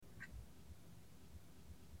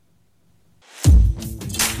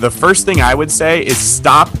the first thing I would say is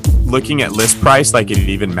stop looking at list price like it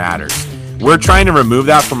even matters. We're trying to remove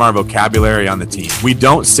that from our vocabulary on the team. We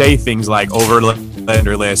don't say things like over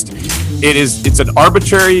under list. It's an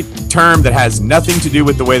arbitrary term that has nothing to do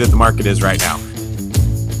with the way that the market is right now.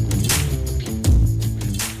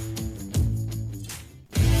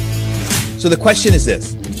 So the question is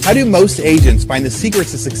this: how do most agents find the secrets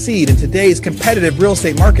to succeed in today's competitive real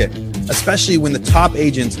estate market, especially when the top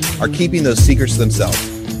agents are keeping those secrets to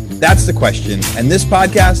themselves? That's the question, and this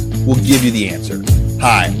podcast will give you the answer.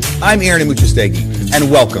 Hi, I'm Aaron Amuchastegui,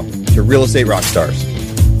 and welcome to Real Estate Rockstars.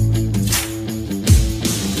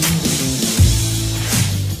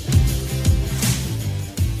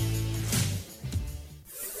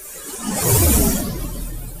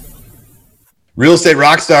 Real Estate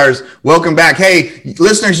Rockstars, welcome back. Hey,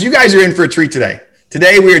 listeners, you guys are in for a treat today.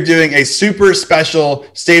 Today, we are doing a super special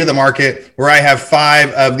State of the Market where I have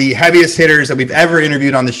 5 of the heaviest hitters that we've ever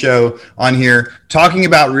interviewed on the show on here, talking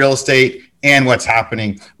about real estate and what's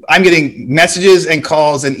happening. I'm getting messages and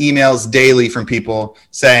calls and emails daily from people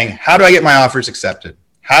saying, how do I get my offers accepted?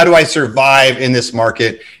 How do I survive in this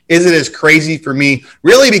market? Is it as crazy for me?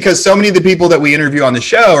 Really, because so many of the people that we interview on the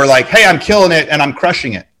show are like, hey, I'm killing it and I'm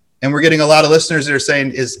crushing it. And we're getting a lot of listeners that are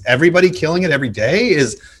saying, is everybody killing it every day?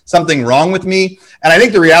 Is something wrong with me? And I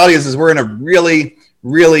think the reality is we're in a really,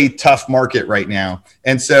 really tough market right now.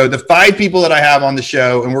 And so the 5 people that I have on the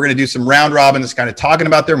show, and we're going to do some round robin that's kind of talking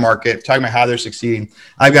about their market, talking about how they're succeeding.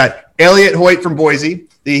 I've got Elliot Hoyt from Boise.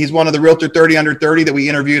 He's one of the Realtor 30 Under 30 that we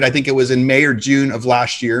interviewed. I think it was in May or June of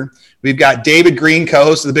last year. We've got David Green,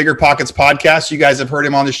 co-host of the Bigger Pockets podcast. You guys have heard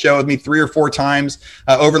him on the show with me 3 or 4 times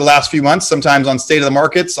over the last few months, sometimes on State of the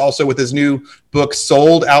Markets, also with his new book,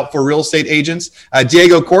 Sold, out for real estate agents.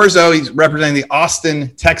 Diego Corzo, he's representing the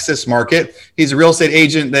Austin, Texas market. He's a real estate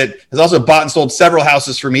agent that has also bought and sold several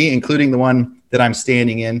houses for me, including the one that I'm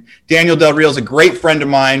standing in. Daniel Del Rio is a great friend of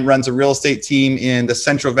mine, runs a real estate team in the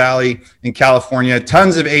Central Valley in California.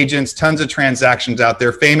 Tons of agents, tons of transactions out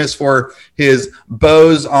there, famous for his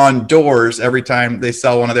bows on doors. Every time they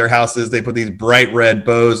sell one of their houses, they put these bright red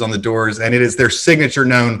bows on the doors, and it is their signature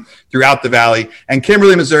known throughout the Valley. And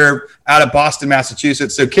Kimberly Meserve out of Boston,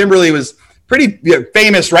 Massachusetts. So Kimberly was pretty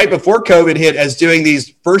famous right before COVID hit as doing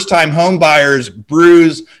these first-time home buyers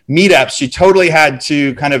brews meetups. She totally had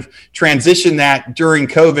to kind of transition that during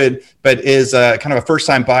COVID, but is kind of a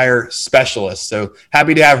first-time buyer specialist. So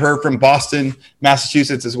happy to have her from Boston,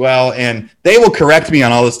 Massachusetts as well. And they will correct me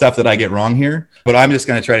on all the stuff that I get wrong here, but I'm just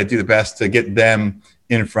going to try to do the best to get them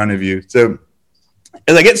in front of you. So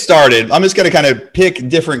as I get started, I'm just going to kind of pick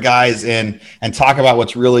different guys and talk about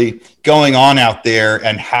what's really going on out there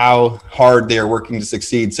and how hard they're working to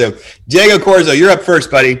succeed. So Diego Corzo, you're up first,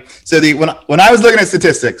 buddy. So when I was looking at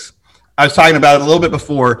statistics, I was talking about it a little bit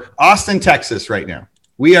before. Austin, Texas right now,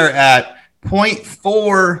 we are at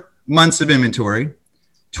 0.4 months of inventory.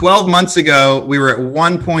 12 months ago, we were at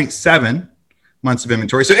 1.7 months of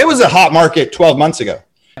inventory. So it was a hot market 12 months ago.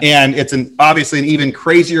 And it's obviously an even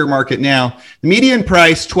crazier market now. The median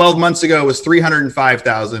price 12 months ago was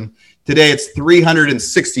 $305,000. Today it's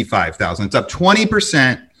 $365,000. It's up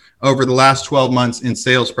 20% over the last 12 months in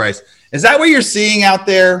sales price. Is that what you're seeing out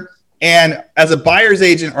there? And as a buyer's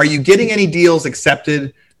agent, are you getting any deals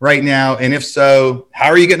accepted right now? And if so, how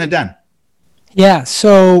are you getting it done? Yeah,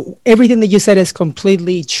 so everything that you said is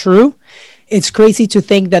completely true. It's crazy to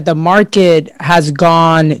think that the market has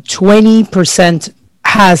gone 20%.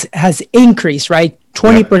 Has increased, right?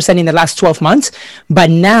 20% in the last 12 months. But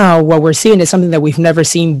now what we're seeing is something that we've never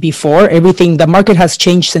seen before. The market has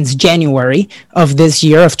changed since January of this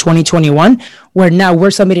year of 2021, where now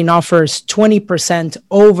we're submitting offers 20%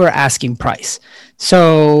 over asking price.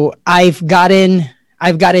 So I've gotten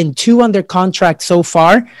 2 under contract so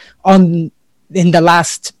far in the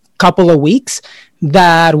last couple of weeks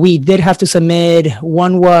that we did have to submit.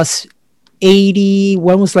 One was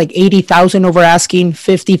like 80,000 over asking,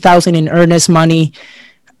 50,000 in earnest money,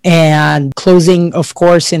 and closing, of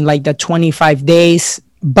course, in like the 25 days.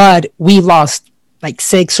 But we lost like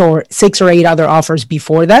 6 or 8 other offers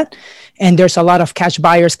before that. And there's a lot of cash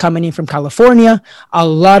buyers coming in from California. A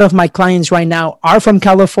lot of my clients right now are from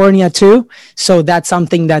California too. So that's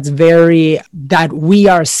something that we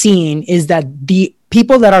are seeing, is that the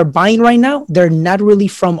people that are buying right now, they're not really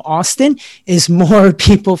from Austin. It's more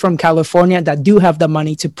people from California that do have the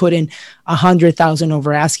money to put in 100,000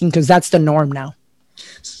 over asking, because that's the norm now.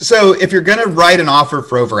 So if you're going to write an offer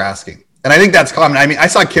for over asking, And I think that's common. I mean, I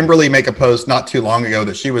saw Kimberly make a post not too long ago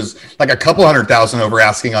that she was like a couple 100,000 over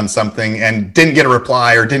asking on something and didn't get a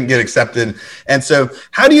reply or didn't get accepted. And so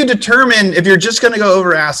how do you determine if you're just going to go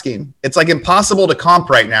over asking? It's like impossible to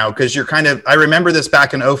comp right now because you're kind of, I remember this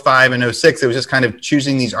back in 05 and 06, it was just kind of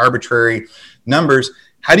choosing these arbitrary numbers.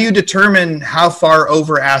 How do you determine how far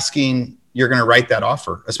over asking you're going to write that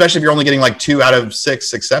offer, especially if you're only getting like 2 out of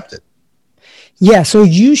 6 accepted? Yeah. So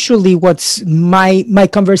usually what's my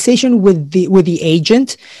conversation with the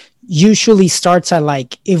agent usually starts at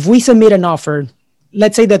like, if we submit an offer,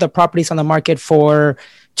 let's say that the property's on the market for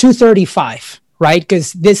 235, right?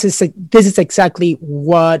 Because this is exactly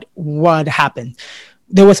what happened.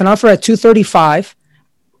 There was an offer at 235.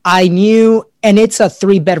 I knew, and it's a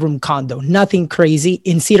 3-bedroom condo, nothing crazy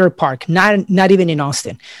in Cedar Park, not even in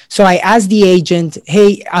Austin. So I asked the agent,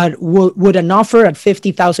 hey, would an offer at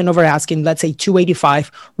 50,000 over asking, let's say 285,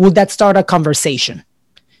 would that start a conversation?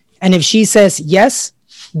 And if she says yes,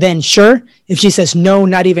 then sure. If she says no,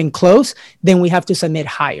 not even close, then we have to submit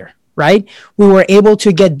higher, right? We were able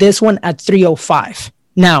to get this one at 305.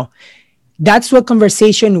 Now, that's what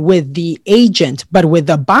conversation with the agent, but with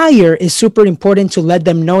the buyer is super important to let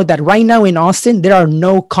them know that right now in Austin, there are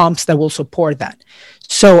no comps that will support that.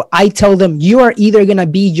 So I tell them, you are either going to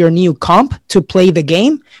be your new comp to play the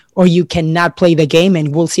game, or you cannot play the game,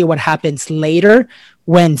 and we'll see what happens later.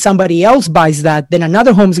 When somebody else buys that, then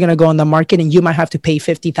another home is going to go on the market and you might have to pay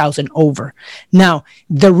 50,000 over. Now,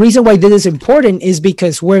 the reason why this is important is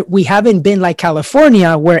because we haven't been like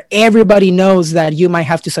California where everybody knows that you might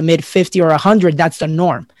have to submit 50 or 100. That's the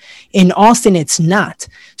norm. In Austin, it's not.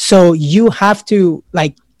 So you have to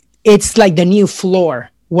it's like the new floor.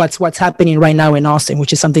 What's happening right now in Austin,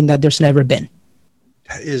 which is something that there's never been.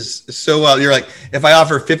 That is so well. You're like, if I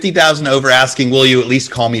offer 50,000 over asking, will you at least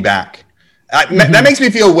call me back? That makes me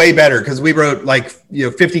feel way better because we wrote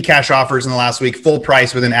 50 cash offers in the last week, full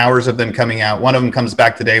price within hours of them coming out. One of them comes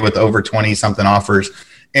back today with over 20 something offers.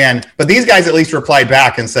 But these guys at least replied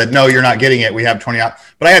back and said, no, you're not getting it. We have 20 out.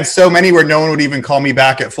 But I had so many where no one would even call me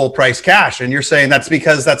back at full price cash. And you're saying that's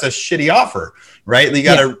because that's a shitty offer, right? You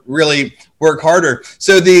got to really work harder.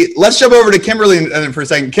 So let's jump over to Kimberly for a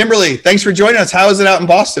second. Kimberly, thanks for joining us. How is it out in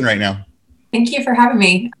Boston right now? Thank you for having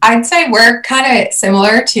me. I'd say we're kind of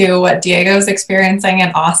similar to what Diego's experiencing in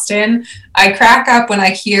Austin. I crack up when I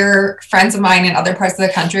hear friends of mine in other parts of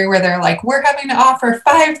the country where they're like, we're having to offer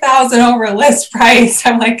 5,000 over list price.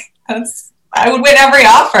 I'm like, I would win every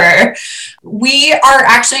offer. We are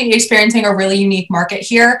actually experiencing a really unique market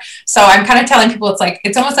here. So I'm kind of telling people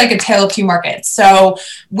it's almost like a tale of two markets. So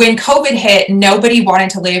when COVID hit, nobody wanted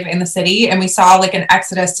to live in the city and we saw like an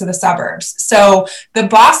exodus to the suburbs. So the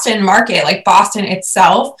Boston market, like Boston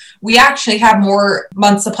itself, we actually have more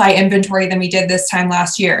month supply inventory than we did this time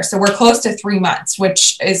last year. So we're close to 3 months,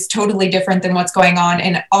 which is totally different than what's going on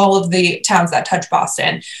in all of the towns that touch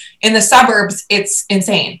Boston. In the suburbs, it's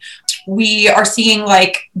insane. We are seeing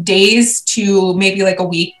like days to maybe like a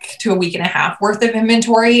week to a week and a half worth of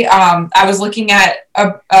inventory. I was looking at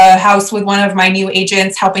a house with one of my new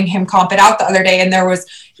agents, helping him comp it out the other day. And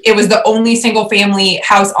it was the only single family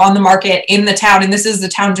house on the market in the town. And this is the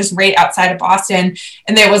town just right outside of Boston.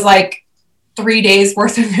 And there was like 3 days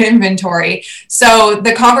worth of inventory. So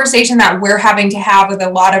the conversation that we're having to have with a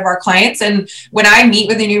lot of our clients, and when I meet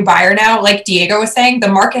with a new buyer now, like Diego was saying, the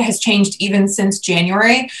market has changed even since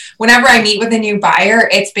January. Whenever I meet with a new buyer,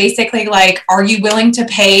 it's basically like, are you willing to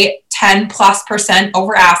pay 10+%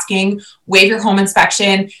 over asking, waive your home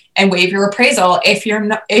inspection, and waive your appraisal? If you're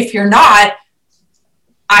not,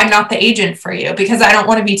 I'm not the agent for you, because I don't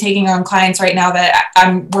want to be taking on clients right now that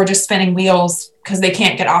we're just spinning wheels because they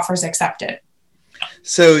can't get offers accepted.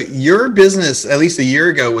 So your business, at least a year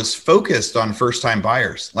ago, was focused on first-time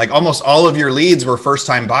buyers. Like almost all of your leads were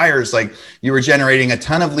first-time buyers. Like you were generating a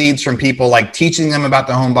ton of leads from people, like teaching them about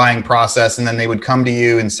the home buying process. And then they would come to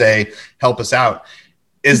you and say, help us out.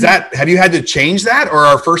 Have you had to change that? Or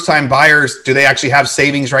are first-time buyers, do they actually have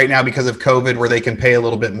savings right now because of COVID where they can pay a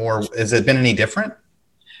little bit more? Has it been any different?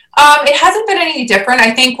 It hasn't been any different.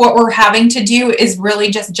 I think what we're having to do is really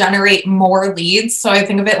just generate more leads. So I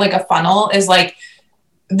think of it like a funnel is like,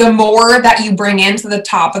 the more that you bring into the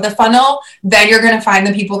top of the funnel, then you're going to find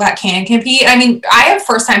the people that can compete. I mean, I have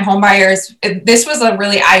first-time home buyers. This was a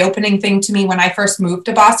really eye-opening thing to me when I first moved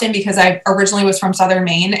to Boston, because I originally was from Southern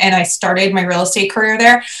Maine and I started my real estate career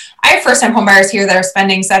there. I have first-time home buyers here that are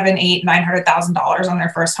spending $700,000, $800,000, $900,000 on their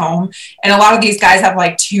first home. And a lot of these guys have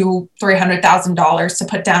like $200,000-$300,000 to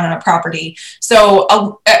put down on a property.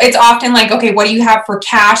 So it's often like, okay, what do you have for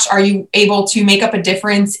cash? Are you able to make up a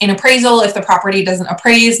difference in appraisal if the property doesn't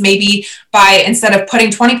appraise? Maybe by, instead of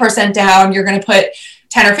putting 20% down, you're going to put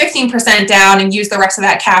 10 or 15% down and use the rest of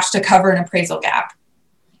that cash to cover an appraisal gap.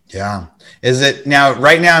 Yeah. Is it now,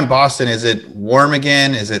 right now in Boston, is it warm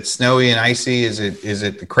again? Is it snowy and icy? Is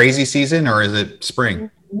it the crazy season, or is it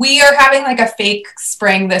spring? We are having like a fake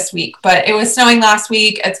spring this week, but it was snowing last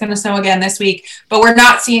week. It's going to snow again this week, but we're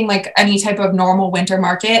not seeing like any type of normal winter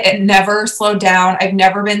market. It never slowed down. I've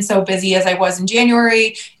never been so busy as I was in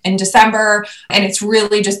January and December. And it's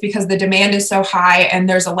really just because the demand is so high and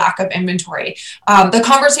there's a lack of inventory. The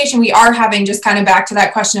conversation we are having, just kind of back to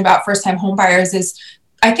that question about first-time home buyers, is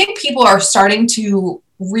I think people are starting to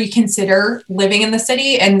reconsider living in the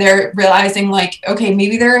city, and they're realizing like, okay,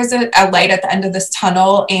 maybe there is a light at the end of this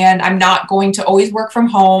tunnel, and I'm not going to always work from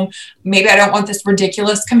home. Maybe I don't want this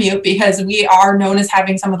ridiculous commute, because we are known as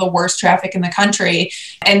having some of the worst traffic in the country.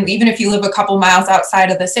 And even if you live a couple miles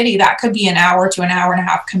outside of the city, that could be an hour to an hour and a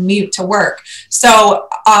half commute to work. So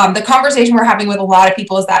the conversation we're having with a lot of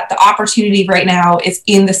people is that the opportunity right now is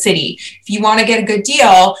in the city. If you want to get a good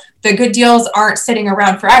deal, the good deals aren't sitting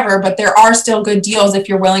around forever, but there are still good deals if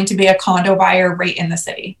you're willing to be a condo buyer right in the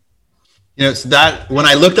city. You know, so that when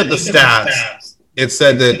I looked at the stats, it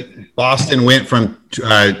said that Boston went from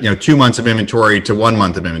 2 months of inventory to 1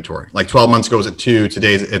 month of inventory. Like 12 months ago it was at 2,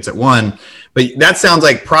 today it's at 1. But that sounds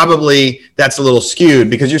like probably that's a little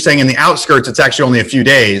skewed, because you're saying in the outskirts it's actually only a few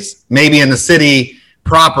days. Maybe in the city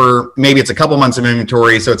proper, maybe it's a couple months of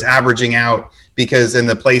inventory, so it's averaging out. Because in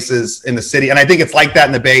the places in the city, and I think it's like that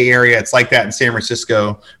in the Bay Area, it's like that in San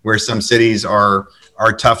Francisco, where some cities are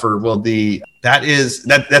tougher. Well,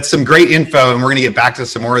 that's some great info, and we're going to get back to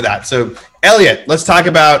some more of that. So, Elliot, let's talk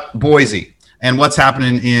about Boise and what's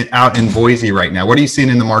happening out in Boise right now. What are you seeing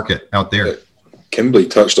in the market out there? Kimberly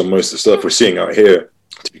touched on most of the stuff we're seeing out here.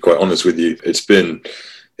 To be quite honest with you, it's been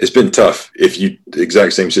tough. The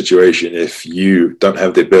exact same situation, if you don't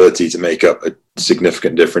have the ability to make up a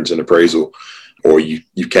significant difference in appraisal, or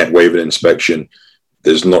you can't waive an inspection,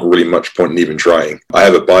 there's not really much point in even trying. I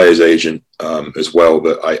have a buyer's agent as well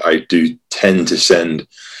that I do tend to send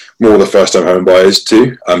more of the first-time home buyers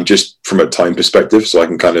to, just from a time perspective, so I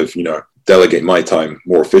can kind of, delegate my time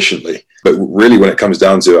more efficiently. But really, when it comes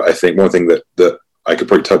down to it, I think one thing that I could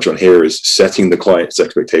probably touch on here is setting the client's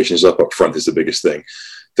expectations up front is the biggest thing.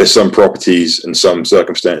 There's some properties and some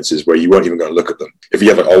circumstances where you won't even go and look at them. If you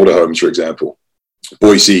have like older homes, for example,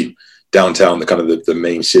 Boise, downtown, the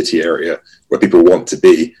main city area where people want to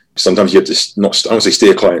be, sometimes you have to I don't say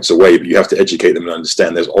steer clients away, but you have to educate them and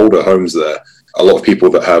understand there's older homes there. A lot of people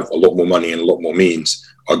that have a lot more money and a lot more means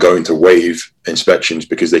are going to waive inspections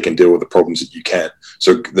because they can deal with the problems that you can't.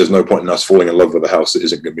 So there's no point in us falling in love with a house that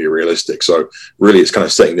isn't going to be realistic. So really, it's kind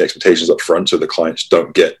of setting the expectations up front so the clients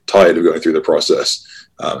don't get tired of going through the process.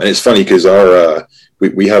 And it's funny because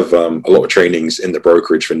we have a lot of trainings in the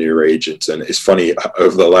brokerage for newer agents, and it's funny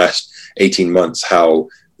over the last 18 months how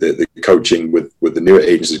the coaching with the newer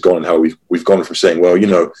agents has gone, and how we've gone from saying, well,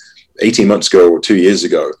 18 months ago or 2 years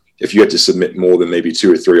ago, if you had to submit more than maybe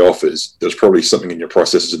 2 or 3 offers, there's probably something in your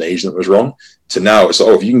process as an agent that was wrong. To now, it's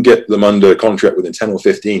like, if you can get them under contract within 10 or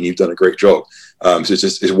 15, you've done a great job. So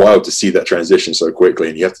it's wild to see that transition so quickly,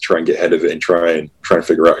 and you have to try and get ahead of it and try and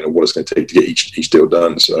figure out what it's going to take to get each deal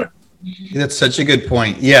done. So that's such a good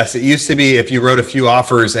point. Yes, it used to be if you wrote a few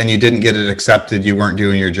offers and you didn't get it accepted, you weren't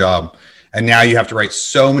doing your job. And now you have to write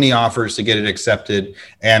so many offers to get it accepted.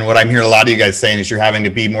 And what I'm hearing a lot of you guys saying is you're having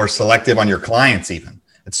to be more selective on your clients even.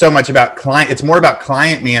 It's so much about it's more about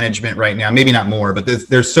client management right now. Maybe not more, but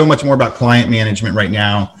there's so much more about client management right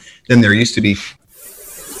now than there used to be.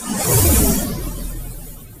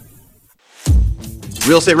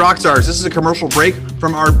 Real Estate Rockstars, this is a commercial break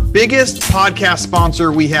from our biggest podcast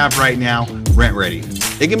sponsor we have right now,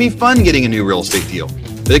 RentRedi. It can be fun getting a new real estate deal,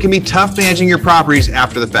 but it can be tough managing your properties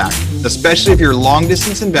after the fact, especially if you're long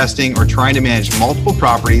distance investing or trying to manage multiple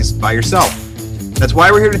properties by yourself. That's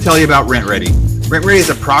why we're here to tell you about RentRedi. RentRedi is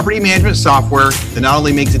a property management software that not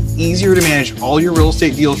only makes it easier to manage all your real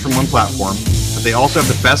estate deals from one platform, but they also have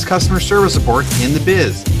the best customer service support in the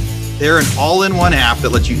biz. They're an all-in-one app that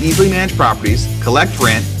lets you easily manage properties, collect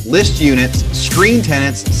rent, list units, screen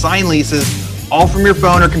tenants, sign leases, all from your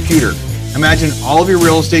phone or computer. Imagine all of your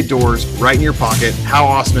real estate doors right in your pocket. How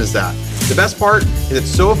awesome is that? The best part is it's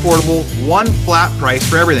so affordable, one flat price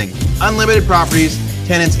for everything. Unlimited properties,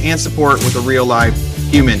 tenants, and support with a real live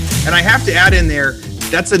human. And I have to add in there,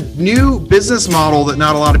 that's a new business model that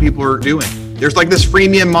not a lot of people are doing. There's like this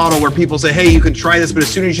freemium model where people say, hey, you can try this, but as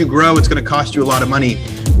soon as you grow, it's going to cost you a lot of money.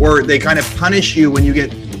 Or they kind of punish you when you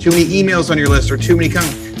get too many emails on your list or too many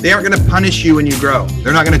they aren't going to punish you when you grow.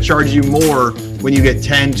 They're not going to charge you more when you get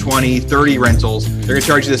 10, 20, 30 rentals. They're going to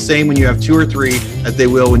charge you the same when you have 2 or 3 as they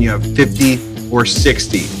will when you have 50 or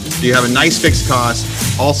 60. So you have a nice fixed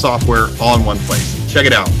cost, all software, all in one place. Check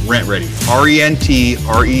it out, RentRedi,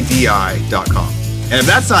 RentRedi.com. And if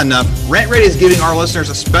that's not enough, RentRedi is giving our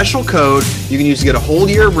listeners a special code you can use to get a whole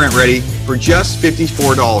year of RentRedi for just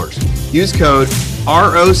 $54. Use code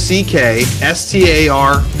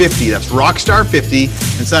ROCKSTAR50, that's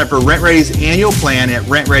Rockstar50, and sign up for RentRedi's annual plan at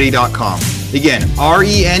RentRedi.com. Again,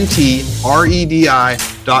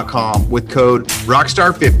 RentRedi.com with code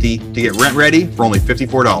Rockstar50 to get RentRedi for only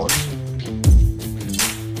 $54.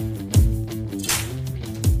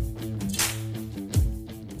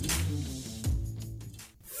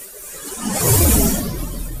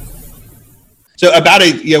 So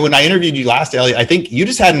when I interviewed you last, Elliot, I think you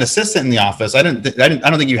just had an assistant in the office. I don't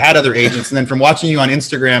think you had other agents. And then from watching you on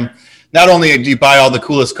Instagram, not only do you buy all the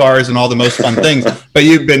coolest cars and all the most fun things, but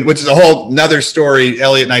which is a whole nother story.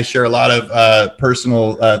 Elliot and I share a lot of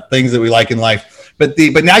personal things that we like in life. But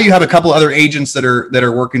now you have a couple other agents that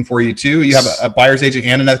are working for you too. You have a buyer's agent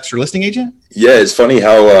and an extra listing agent. Yeah, it's funny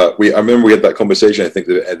how I remember we had that conversation. I think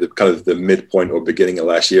that at the kind of the midpoint or beginning of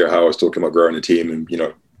last year, how I was talking about growing a team, and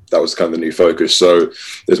that was kind of the new focus. So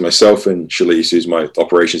there's myself and Shalise, who's my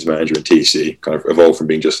operations manager at TC, kind of evolved from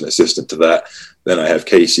being just an assistant to that. Then I have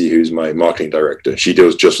Casey, who's my marketing director. She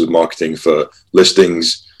deals just with marketing for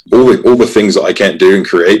listings, all the things that I can't do and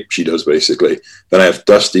create, she does basically. Then I have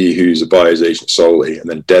Dusty, who's a buyer's agent solely, and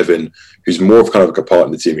then Devin, who's more of kind of like a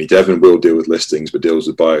partner to me. Devin will deal with listings, but deals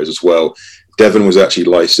with buyers as well. Devin was actually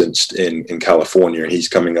licensed in California, and he's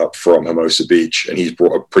coming up from Hermosa Beach, and he's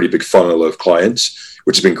brought a pretty big funnel of clients,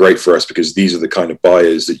 which has been great for us because these are the kind of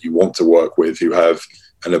buyers that you want to work with who have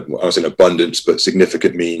an abundance, but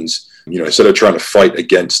significant means. Instead of trying to fight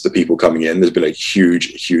against the people coming in, there's been a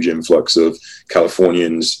huge influx of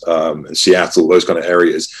Californians and Seattle, those kind of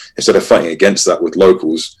areas. Instead of fighting against that with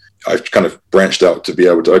locals, I've kind of branched out to be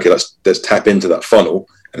able to, let's tap into that funnel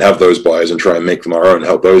and have those buyers and try and make them our own,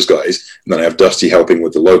 help those guys. And then I have Dusty helping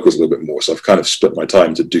with the locals a little bit more. So I've kind of split my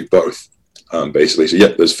time to do both, basically. So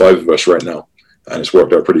yeah, there's 5 of us right now, and it's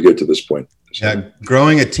worked out pretty good to this point. Yeah,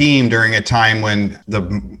 growing a team during a time when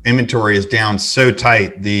the inventory is down so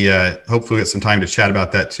tight, hopefully we get some time to chat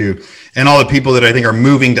about that too. And all the people that I think are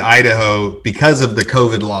moving to Idaho because of the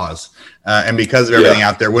COVID laws and because of everything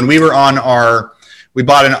out there. When we were we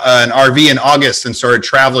bought an RV in August and started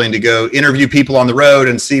traveling to go interview people on the road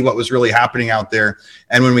and see what was really happening out there.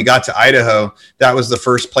 And when we got to Idaho, that was the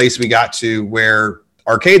first place we got to where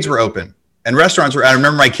arcades were open. And restaurants were. I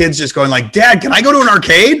remember my kids just going like, "Dad, can I go to an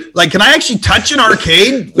arcade? Like, can I actually touch an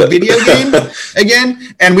arcade video game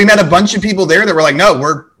again?" And we met a bunch of people there that were like, "No,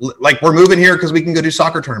 we're moving here because we can go do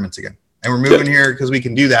soccer tournaments again, and we're moving here because we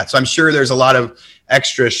can do that." So I'm sure there's a lot of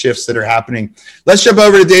extra shifts that are happening. Let's jump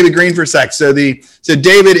over to David Greene for a sec. So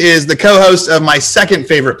David is the co-host of my second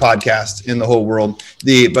favorite podcast in the whole world,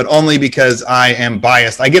 but only because I am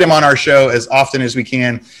biased. I get him on our show as often as we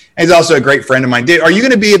can. And he's also a great friend of mine. Dave, are you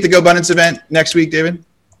going to be at the GoBundance event next week, David?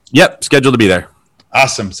 Yep, scheduled to be there.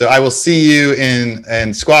 Awesome. So I will see you in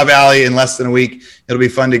Squaw Valley in less than a week. It'll be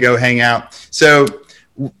fun to go hang out. So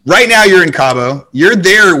right now you're in Cabo. You're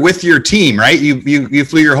there with your team, right? You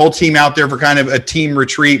flew your whole team out there for kind of a team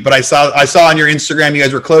retreat. But I saw on your Instagram you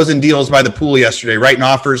guys were closing deals by the pool yesterday, writing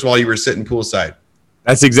offers while you were sitting poolside.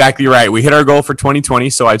 That's exactly right. We hit our goal for 2020.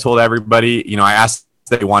 So I told everybody, I asked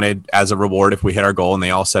they wanted as a reward if we hit our goal, and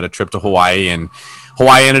they all set a trip to Hawaii, and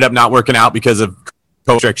Hawaii ended up not working out because of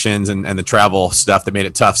restrictions and the travel stuff that made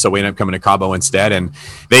it tough. So we ended up coming to Cabo instead, and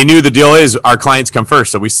they knew the deal is our clients come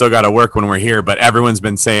first. So we still got to work when we're here, but everyone's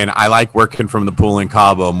been saying, I like working from the pool in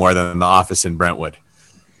Cabo more than the office in Brentwood.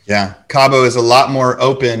 Yeah. Cabo is a lot more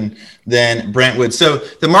open than Brentwood. So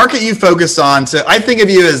the market you focus on, so I think of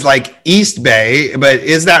you as like East Bay, but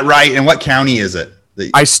is that right? And what county is it?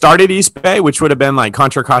 I started East Bay, which would have been like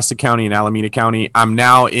Contra Costa County and Alameda County. I'm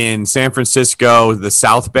now in San Francisco, the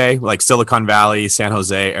South Bay, like Silicon Valley, San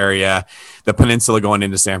Jose area, the peninsula going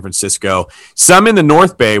into San Francisco. Some in the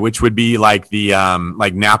North Bay, which would be like the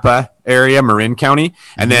like Napa area, Marin County,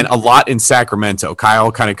 and then a lot in Sacramento.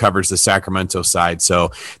 Kyle kind of covers the Sacramento side. So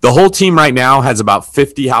the whole team right now has about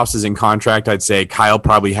 50 houses in contract. I'd say Kyle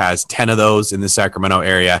probably has 10 of those in the Sacramento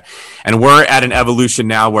area. And we're at an evolution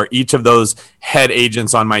now where each of those head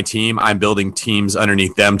agents on my team, I'm building teams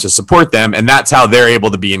underneath them to support them. And that's how they're able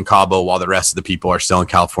to be in Cabo while the rest of the people are still in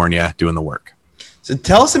California doing the work. So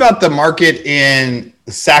tell us about the market in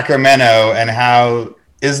Sacramento and how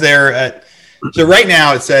is there so right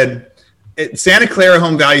now it said Santa Clara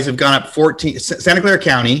home values have gone up Santa Clara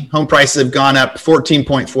County home prices have gone up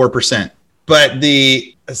 14.4%. But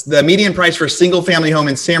the median price for a single family home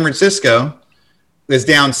in San Francisco is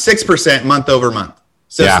down 6% month over month.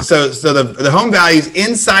 So, Yeah. so the home values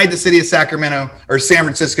inside the city of Sacramento or San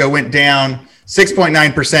Francisco went down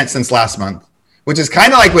 6.9% since last month, which is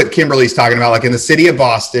kind of like what Kimberly's talking about. Like in the city of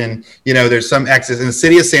Boston, there's some exodus. In the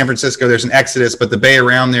city of San Francisco, there's an exodus, but the Bay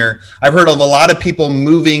around there, I've heard of a lot of people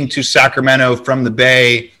moving to Sacramento from the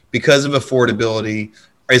Bay because of affordability.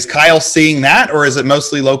 Is Kyle seeing that, or is it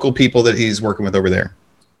mostly local people that he's working with over there?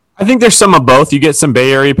 I think there's some of both. You get some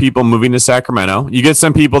Bay Area people moving to Sacramento. You get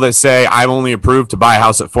some people that say, I'm only approved to buy a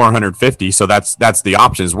house at 450. So that's the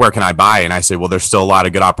options. Where can I buy? And I say, well, there's still a lot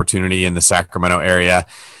of good opportunity in the Sacramento area.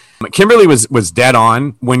 Kimberly was dead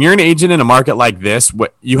on. When you're an agent in a market like this,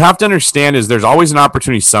 what you have to understand is there's always an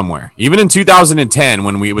opportunity somewhere. Even in 2010,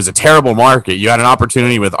 when it was a terrible market, you had an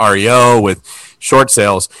opportunity with REO, with short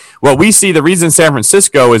sales. What we see, the reason San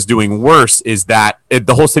Francisco is doing worse is that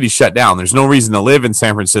the whole city's shut down. There's no reason to live in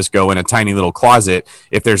San Francisco in a tiny little closet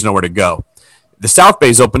if there's nowhere to go. The South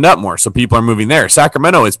Bay's opened up more, so people are moving there.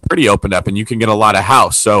 Sacramento is pretty opened up, and you can get a lot of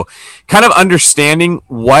house. So kind of understanding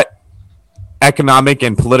what economic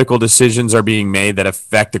and political decisions are being made that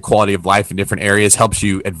affect the quality of life in different areas helps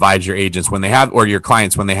you advise your agents when they have, or your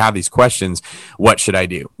clients when they have these questions. What should I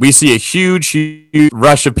do? We see a huge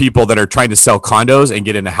rush of people that are trying to sell condos and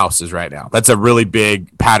get into houses right now. That's a really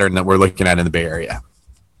big pattern that we're looking at in the Bay Area.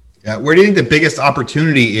 Yeah, where do you think the biggest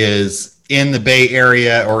opportunity is in the Bay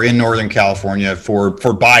Area or in Northern California for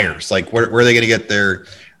buyers? Like where are they going to get their,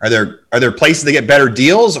 are there places to get better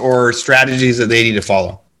deals or strategies that they need to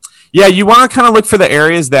follow? Yeah, you want to kind of look for the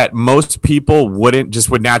areas that most people would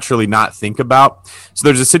naturally not think about. So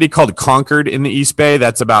there's a city called Concord in the East Bay.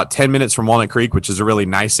 That's about 10 minutes from Walnut Creek, which is a really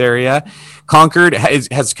nice area. Concord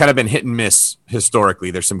has kind of been hit and miss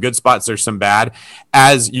historically. There's some good spots, there's some bad.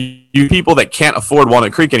 As you people that can't afford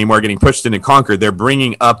Walnut Creek anymore are getting pushed into Concord, they're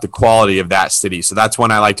bringing up the quality of that city. So that's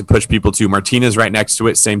one I like to push people to. Martinez right next to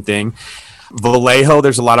it, same thing. Vallejo,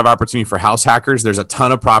 there's a lot of opportunity for house hackers. There's a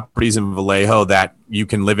ton of properties in Vallejo that you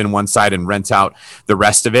can live in one side and rent out the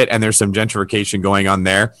rest of it. And there's some gentrification going on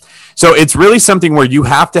there. So it's really something where you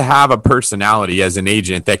have to have a personality as an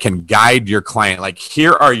agent that can guide your client. Like,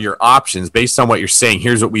 here are your options based on what you're saying.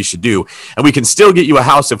 Here's what we should do. And we can still get you a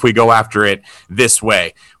house if we go after it this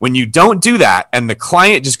way. When you don't do that and the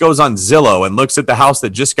client just goes on Zillow and looks at the house that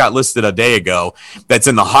just got listed a day ago, that's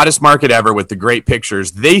in the hottest market ever with the great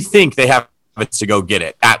pictures, they think they have to go get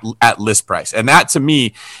it at list price. And that to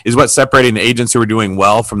me is what's separating the agents who are doing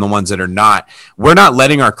well from the ones that are not. We're not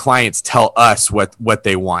letting our clients tell us what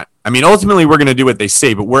they want. I mean, ultimately we're going to do what they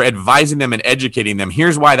say, but we're advising them and educating them.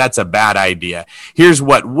 Here's why that's a bad idea. Here's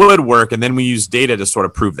what would work. And then we use data to sort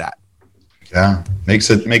of prove that. Yeah, makes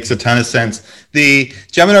a ton of sense.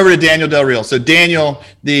 Jumping over to Daniel Del Real. So Daniel,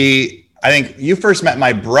 I think you first met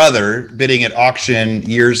my brother bidding at auction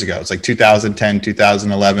years ago. It's like 2010,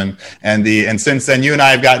 2011. And since then, you and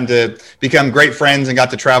I have gotten to become great friends and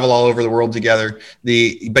got to travel all over the world together.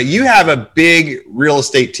 But you have a big real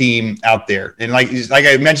estate team out there. And like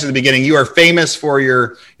I mentioned at the beginning, you are famous for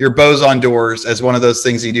your bows on doors as one of those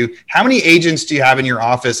things you do. How many agents do you have in your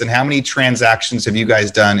office, and how many transactions have you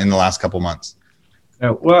guys done in the last couple months?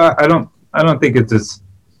 Well, I don't think it's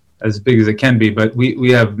as big as it can be, but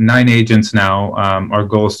we have 9 agents now. Our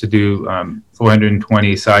goal is to do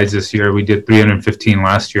 420 sides this year. We did 315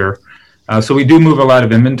 last year. So we do move a lot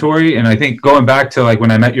of inventory. And I think going back to like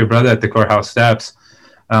when I met your brother at the courthouse steps,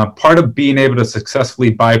 part of being able to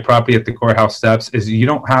successfully buy property at the courthouse steps is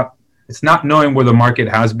it's not knowing where the market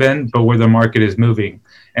has been, but where the market is moving.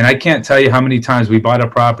 And I can't tell you how many times we bought a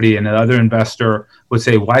property and another investor would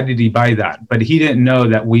say, why did he buy that? But he didn't know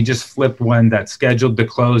that we just flipped one that's scheduled to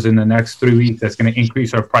close in the next 3 weeks. That's going to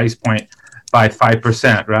increase our price point by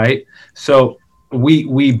 5%, right? So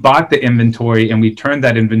we bought the inventory and we turned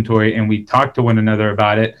that inventory and we talked to one another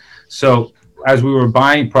about it. So as we were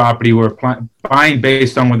buying property, we were buying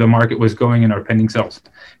based on where the market was going in our pending sales.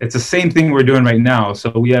 It's the same thing we're doing right now. So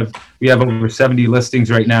we have over 70 listings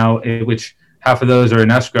right now, which half of those are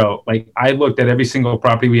in escrow. Like, I looked at every single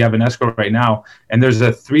property we have in escrow right now, and there's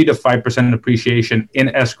a 3 to 5% appreciation in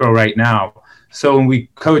escrow right now. So when we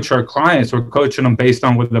coach our clients, we're coaching them based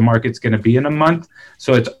on what the market's going to be in a month.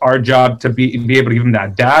 So it's our job to be able to give them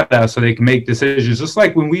that data so they can make decisions. Just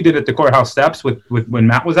like when we did at the courthouse steps with when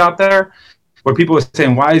Matt was out there, where people were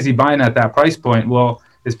saying, why is he buying at that price point? Well,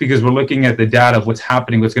 it's because we're looking at the data of what's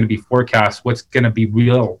happening, what's going to be forecast, what's going to be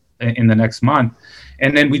real in the next month.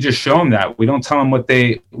 And then we just show them that. We don't tell them what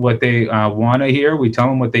they want to hear. We tell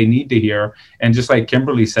them what they need to hear. And just like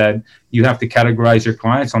Kimberly said, you have to categorize your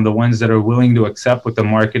clients on the ones that are willing to accept what the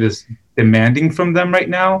market is demanding from them right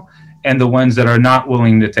now, and the ones that are not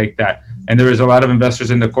willing to take that. And there is a lot of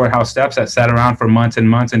investors in the courthouse steps that sat around for months and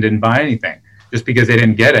months and didn't buy anything. just because they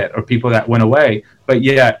didn't get it, or people that went away. But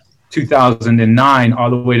yet 2009 all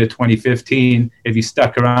the way to 2015, if you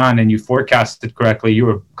stuck around and you forecasted correctly, you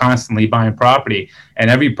were constantly buying property. And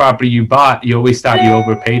every property you bought, you always thought you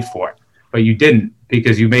overpaid for it, but you didn't,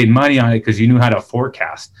 because you made money on it because you knew how to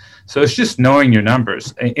forecast. So it's just knowing your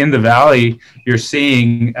numbers. In the Valley, you're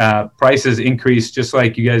seeing prices increase just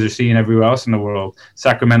like you guys are seeing everywhere else in the world.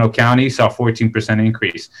 Sacramento County saw 14%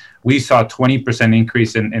 increase. We saw 20%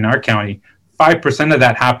 increase in our county. 5% of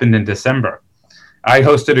that happened in December. I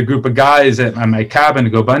hosted a group of guys at my cabin,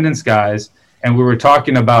 GoBundance guys, and we were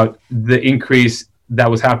talking about the increase that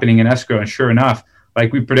was happening in escrow. And sure enough,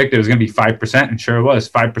 like we predicted, it was going to be 5%, and sure it was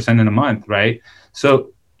 5% in a month, right?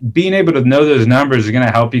 So being able to know those numbers is going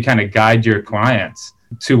to help you kind of guide your clients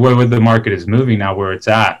to where the market is moving now, where it's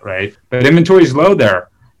at, right? But inventory is low there.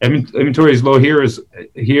 Inventory is low here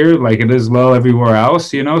like it is low everywhere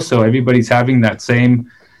else, you know? So everybody's having that same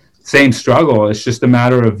struggle. It's just a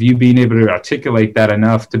matter of you being able to articulate that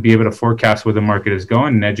enough to be able to forecast where the market is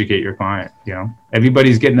going and educate your client. You know,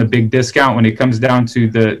 everybody's getting a big discount when it comes down to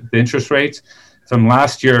the interest rates. From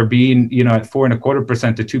last year being, you know, at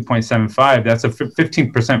 4.25% to 2.75, that's a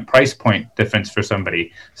 15% price point difference for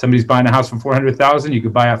somebody. Somebody's buying a house for $400,000, you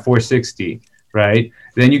could buy at $460,000, right?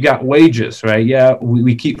 Then you got wages, right? Yeah,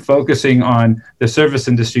 we keep focusing on the service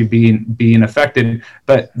industry being affected,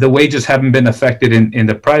 but the wages haven't been affected in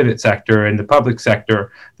the private sector and the public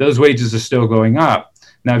sector. Those wages are still going up.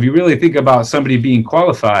 Now, if you really think about somebody being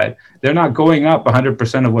qualified, they're not going up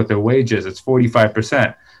 100% of what their wage is. It's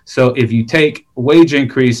 45%. So if you take wage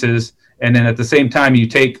increases and then at the same time you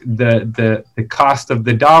take the cost of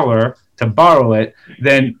the dollar to borrow it,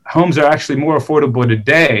 then homes are actually more affordable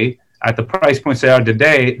today at the price points they are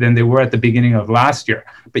today than they were at the beginning of last year.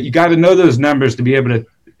 But you got to know those numbers to be able to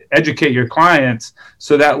educate your clients,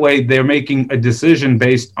 so that way they're making a decision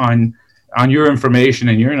based on your information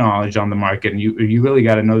and your knowledge on the market. And you really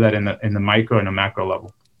got to know that in the micro and the macro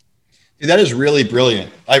level. Dude, that is really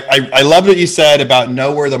brilliant. I love what you said about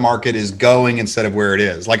know where the market is going instead of where it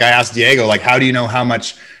is. Like I asked Diego, like, how do you know how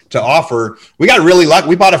much to offer? We got really lucky.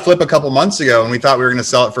 We bought a flip a couple months ago and we thought we were going to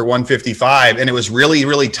sell it for 155, and it was really,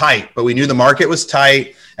 really tight, but we knew the market was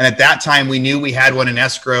tight. And at that time we knew we had one in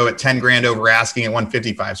escrow at 10 grand over asking at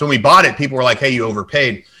 155. So when we bought it, people were like, hey, you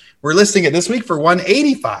overpaid. We're listing it this week for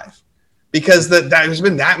 185. Because there's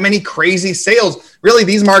been that many crazy sales. Really,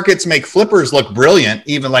 these markets make flippers look brilliant.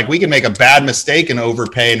 Even like we can make a bad mistake and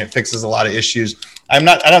overpay, and it fixes a lot of issues. I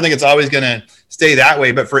don't think it's always going to stay that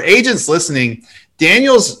way. But for agents listening,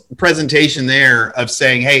 Daniel's presentation there of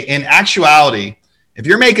saying, hey, in actuality, if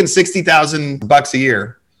you're making $60,000 a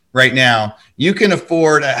year right now, you can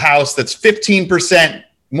afford a house that's 15%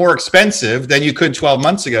 more expensive than you could 12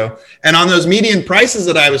 months ago. And on those median prices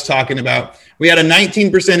that I was talking about, we had a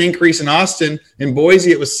 19% increase in Austin. In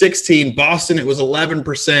Boise, it was 16%. Boston, it was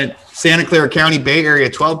 11%. Santa Clara County, Bay Area,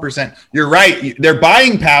 12%. You're right. Their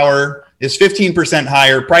buying power is 15%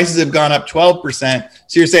 higher. Prices have gone up 12%.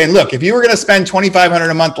 So you're saying, look, if you were going to spend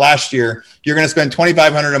 $2,500 a month last year, you're going to spend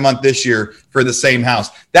 $2,500 a month this year for the same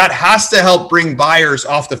house. That has to help bring buyers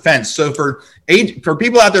off the fence. So for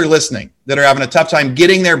people out there listening that are having a tough time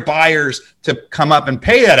getting their buyers to come up and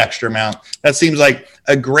pay that extra amount, that seems like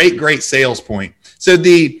a great sales point. So I'm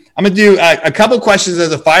going to do a couple questions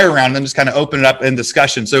as a fire round and then just kind of open it up in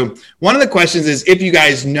discussion. So one of the questions is, if you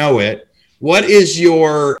guys know it, what is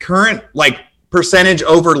your current percentage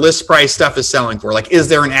over list price stuff is selling for? Like, is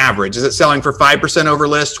there an average? Is it selling for 5% over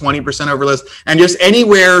list, 20% over list? And just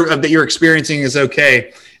anywhere that you're experiencing is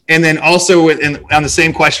okay. And then also on the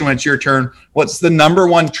same question, when it's your turn, what's the number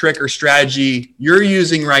one trick or strategy you're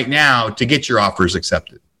using right now to get your offers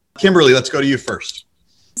accepted? Kimberly, let's go to you first.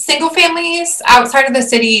 Single families outside of the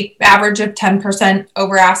city, average of 10%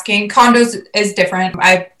 over asking. Condos is different.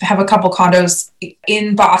 I have a couple condos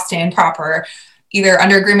in Boston proper, either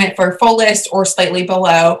under agreement for full list or slightly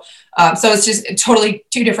below. So it's just totally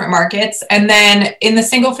two different markets. And then in the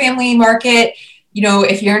single family market, you know,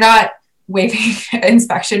 if you're not waiving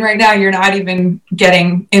inspection right now, you're not even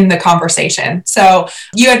getting in the conversation. So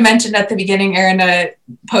you had mentioned at the beginning, Aaron, a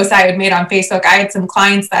post I had made on Facebook. I had some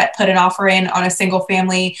clients that put an offer in on a single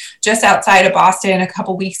family just outside of Boston a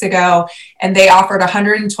couple weeks ago, and they offered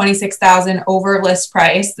 $126,000 over list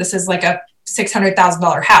price. This is like a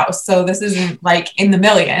 $600,000 house. So this isn't like in the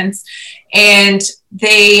millions. And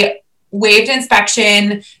they waived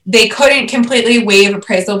inspection. They couldn't completely waive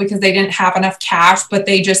appraisal because they didn't have enough cash, but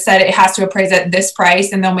they just said it has to appraise at this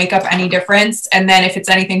price and they'll make up any difference. And then if it's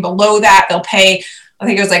anything below that, they'll pay, I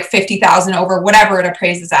think it was like $50,000 over whatever it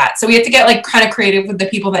appraises at. So we have to get like kind of creative with the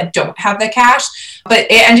people that don't have the cash.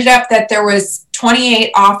 But it ended up that there was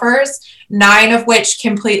 28 offers, 9 of which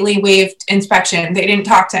completely waived inspection. They didn't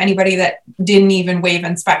talk to anybody that didn't even waive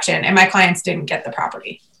inspection, and my clients didn't get the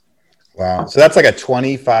property. Wow. So that's like a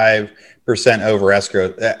 25% over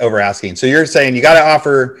asking. So you're saying you got to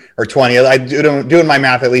offer, or 20, doing my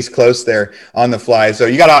math at least close there on the fly. So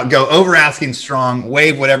you got to go over asking strong,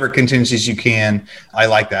 waive whatever contingencies you can. I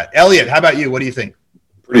like that. Elliot, how about you? What do you think?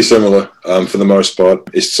 Pretty similar for the most part.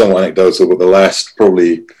 It's somewhat anecdotal, but the last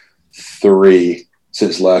probably 3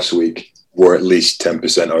 since last week were at least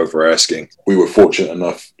 10% over asking. We were fortunate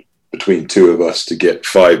enough between 2 of us to get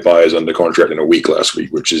 5 buyers under contract in a week last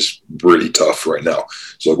week, which is really tough right now.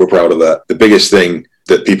 So we're proud of that. The biggest thing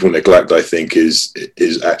that people neglect, I think, is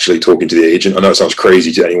actually talking to the agent. I know it sounds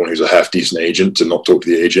crazy to anyone who's a half decent agent to not talk to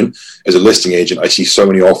the agent. As a listing agent, I see so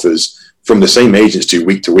many offers from the same agents to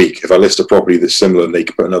week. If I list a property that's similar and they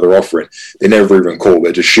can put another offer in, they never even call.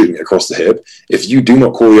 They're just shooting it across the hip. If you do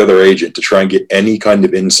not call the other agent to try and get any kind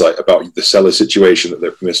of insight about the seller situation that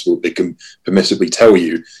they can permissibly tell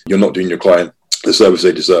you, you're not doing your client the service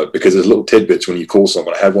they deserve, because there's little tidbits when you call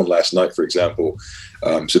someone. I had one last night, for example,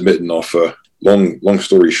 submit an offer. Long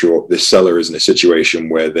story short, this seller is in a situation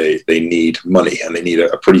where they need money and they need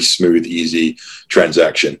a pretty smooth, easy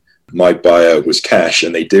transaction. My buyer was cash,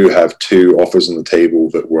 and they do have 2 offers on the table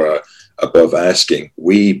that were above asking.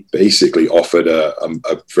 We basically offered a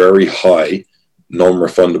very high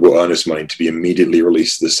non-refundable earnest money to be immediately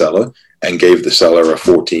released to the seller, and gave the seller a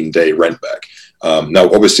 14-day rent back. Now,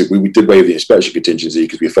 obviously, we did waive the inspection contingency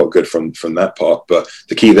because we felt good from that part. But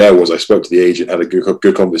the key there was I spoke to the agent, had a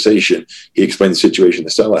good conversation. He explained the situation the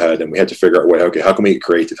seller had, and we had to figure out a way, okay, how can we get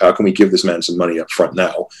creative? How can we give this man some money up front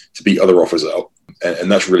now to beat other offers out?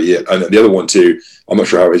 And that's really it. And the other one too, I'm not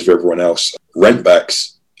sure how it is for everyone else. Rent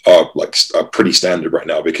backs are pretty standard right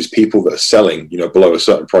now, because people that are selling, below a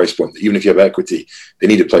certain price point, even if you have equity, they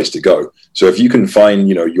need a place to go. So if you can find,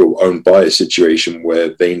 your own buyer situation where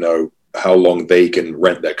they know how long they can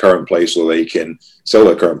rent their current place or they can sell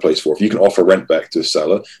their current place for, if you can offer rent back to a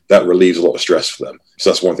seller, that relieves a lot of stress for them. So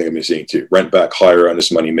that's one thing I've been seeing too. Rent back, higher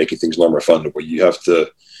earnest money, making things non-refundable. You have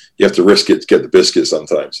to risk it to get the biscuit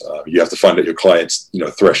sometimes. You have to find out your client's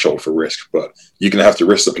threshold for risk, but you're going to have to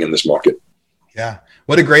risk something in this market. Yeah.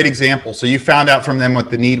 What a great example. So you found out from them what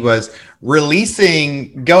the need was.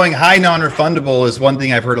 Going high non-refundable is one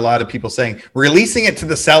thing I've heard a lot of people saying. Releasing it to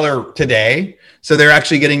the seller today, so they're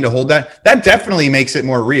actually getting to hold that. That definitely makes it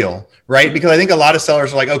more real, right? Because I think a lot of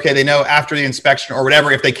sellers are like, okay, they know after the inspection or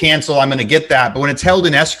whatever, if they cancel, I'm going to get that. But when it's held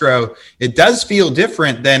in escrow, it does feel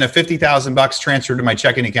different than a $50,000 transferred to my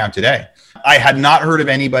checking account today. I had not heard of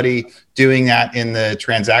anybody doing that in the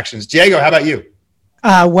transactions. Diego, how about you?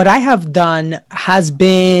 What I have done has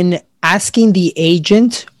been asking the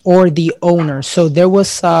agent or the owner. So there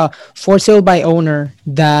was a for sale by owner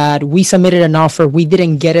that we submitted an offer. We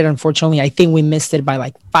didn't get it, unfortunately. I think we missed it by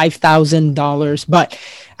like $5,000. But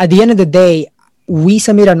at the end of the day, we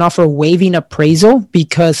submitted an offer waiving appraisal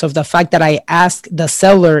because of the fact that I asked the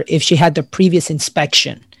seller if she had the previous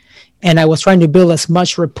inspection. And I was trying to build as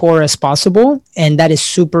much rapport as possible. And that is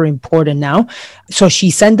super important now. So she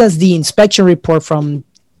sent us the inspection report from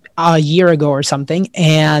a year ago or something.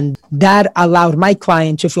 And that allowed my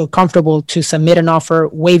client to feel comfortable to submit an offer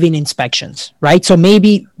waiving inspections, right? So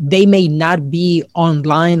maybe they may not be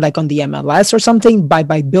online, like on the MLS or something, but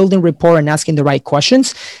by building rapport and asking the right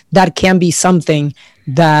questions, that can be something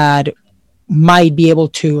that might be able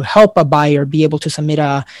to help a buyer be able to submit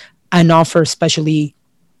an offer, especially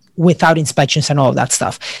without inspections and all of that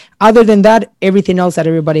stuff. Other than that, everything else that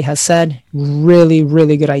everybody has said, really,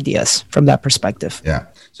 really good ideas from that perspective. Yeah.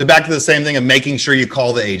 So back to the same thing of making sure you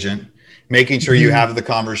call the agent, making sure you have the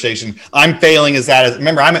conversation. I'm failing as that.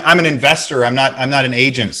 Remember, I'm an investor. I'm not an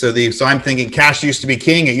agent. So I'm thinking cash used to be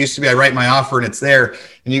king. It used to be I write my offer and it's there.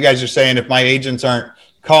 And you guys are saying if my agents aren't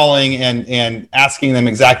calling and asking them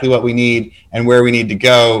exactly what we need and where we need to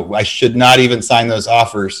go, I should not even sign those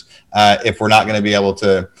offers if we're not going to be able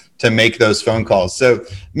to make those phone calls. So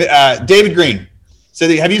David Green, so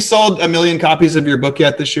have you sold 1 million copies of your book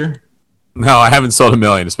yet this year? No, I haven't sold 1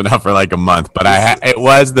 million. It's been out for like a month, but it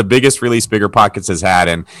was the biggest release BiggerPockets has had.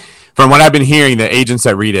 And from what I've been hearing, the agents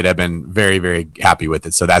that read it have been very, very happy with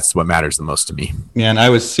it. So that's what matters the most to me. Man, I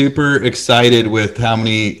was super excited with how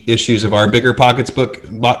many issues of our BiggerPockets book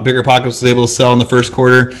BiggerPockets was able to sell in the first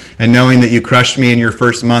quarter, and knowing that you crushed me in your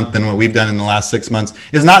first month and what we've done in the last 6 months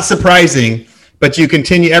is not surprising, but you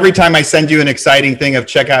continue. Every time I send you an exciting thing of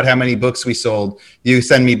check out how many books we sold, you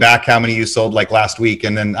send me back how many you sold like last week.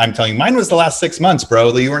 And then I'm telling you, mine was the last 6 months,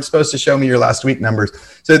 bro. You weren't supposed to show me your last week numbers.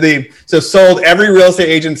 So sold every real estate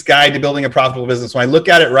agent's guide to building a profitable business. When I look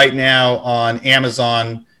at it right now on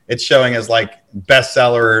Amazon, it's showing as like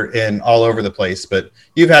bestseller in all over the place, but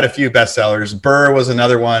you've had a few bestsellers. Burr was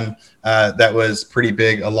another one that was pretty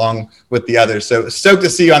big along with the others. So stoked to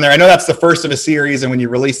see you on there. I know that's the first of a series, and when you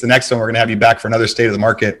release the next one, we're going to have you back for another state of the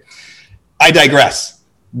market. I digress.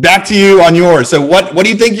 Back to you on yours. So what do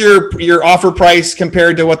you think your offer price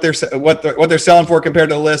compared to what they're selling for compared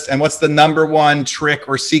to the list, and what's the number one trick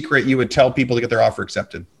or secret you would tell people to get their offer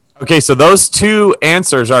accepted? Okay, so those two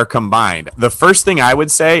answers are combined. The first thing I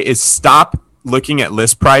would say is stop looking at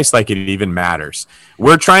list price like it even matters.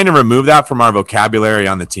 We're trying to remove that from our vocabulary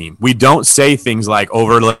on the team. We don't say things like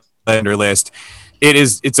over under list.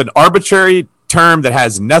 It's an arbitrary term that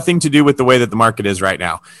has nothing to do with the way that the market is right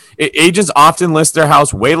now. Agents often list their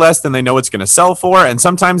house way less than they know it's going to sell for, and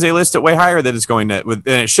sometimes they list it way higher than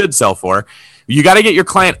it should sell for. You got to get your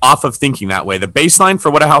client off of thinking that way. The baseline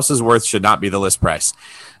for what a house is worth should not be the list price.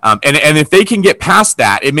 And if they can get past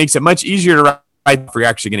that, it makes it much easier to write offer you're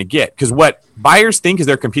actually going to get. Because what buyers think is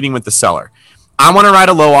they're competing with the seller. I want to write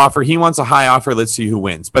a low offer. He wants a high offer. Let's see who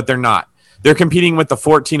wins. But they're not. They're competing with the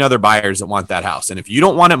 14 other buyers that want that house. And if you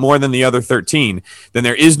don't want it more than the other 13, then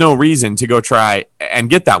there is no reason to go try and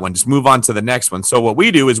get that one. Just move on to the next one. So what we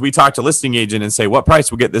do is we talk to listing agent and say, what price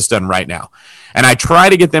will get this done right now? And I try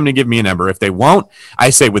to get them to give me a number. If they won't, I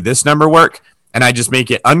say, would this number work? And I just make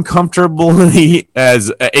it uncomfortably as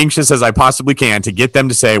anxious as I possibly can to get them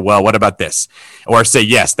to say, well, what about this? Or say,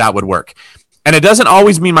 yes, that would work. And it doesn't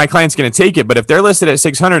always mean my client's going to take it, but if they're listed at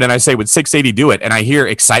 600 and I say, would 680 do it? And I hear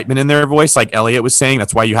excitement in their voice, like Elliot was saying,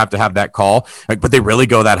 that's why you have to have that call. Like, but they really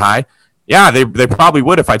go that high? Yeah, they probably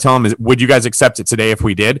would if I tell them, would you guys accept it today if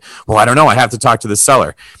we did? Well, I don't know. I have to talk to the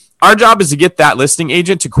seller. Our job is to get that listing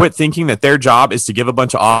agent to quit thinking that their job is to give a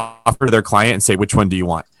bunch of offer to their client and say, which one do you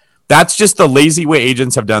want? That's just the lazy way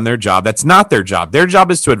agents have done their job. That's not their job. Their job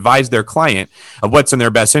is to advise their client of what's in their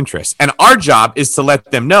best interest. And our job is to let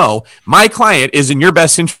them know, my client is in your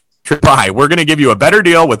best interest. Buy. We're going to give you a better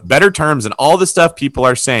deal with better terms and all the stuff people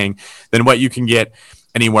are saying than what you can get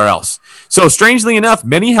anywhere else. So strangely enough,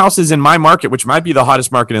 many houses in my market, which might be the hottest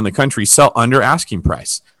market in the country, sell under asking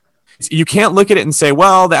price. You can't look at it and say,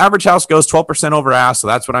 well, the average house goes 12% over ask, so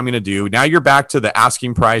that's what I'm going to do. Now you're back to the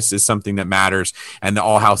asking price is something that matters, and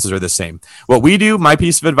all houses are the same. What we do, my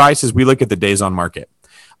piece of advice, is we look at the days on market.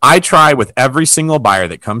 I try with every single buyer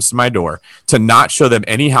that comes to my door to not show them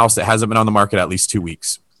any house that hasn't been on the market at least 2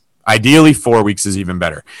 weeks. Ideally, 4 weeks is even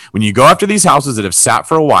better. When you go after these houses that have sat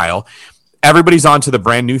for a while, everybody's on to the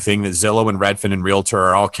brand new thing that Zillow and Redfin and Realtor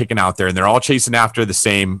are all kicking out there, and they're all chasing after the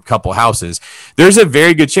same couple houses. There's a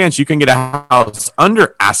very good chance you can get a house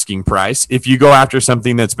under asking price if you go after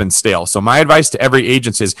something that's been stale. So my advice to every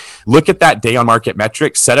agent is look at that day on market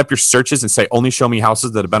metric, set up your searches and say, only show me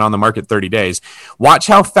houses that have been on the market 30 days. Watch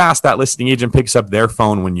how fast that listing agent picks up their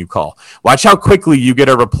phone when you call. Watch how quickly you get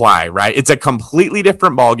a reply, right? It's a completely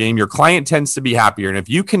different ballgame. Your client tends to be happier. And if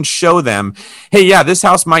you can show them, hey, yeah, this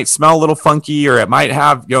house might smell a little funky, or it might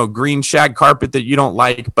have, green shag carpet that you don't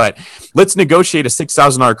like, but let's negotiate a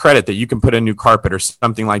 $6,000 credit that you can put in new carpet or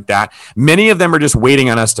something like that. Many of them are just waiting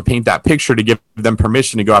on us to paint that picture to give them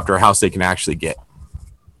permission to go after a house they can actually get.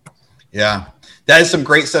 Yeah, that is some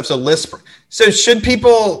great stuff. So should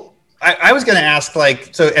people, I was going to ask,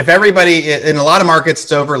 so if everybody in a lot of markets,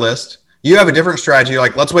 it's over list, you have a different strategy. You're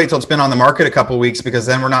like, let's wait till it's been on the market a couple of weeks, because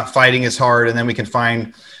then we're not fighting as hard, and then we can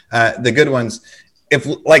find the good ones. If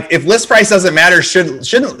list price doesn't matter, should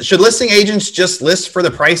listing agents just list for the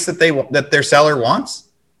price that their seller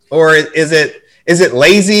wants? Or is it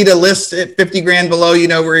lazy to list at 50 grand below, where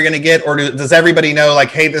you're going to get, or does everybody know, like,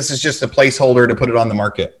 hey, this is just a placeholder to put it on the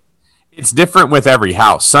market? It's different with every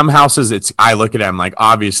house. Some houses, I look at them like,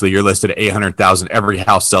 obviously you're listed at 800,000. Every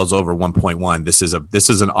house sells over 1.1. This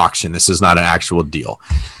is an auction. This is not an actual deal.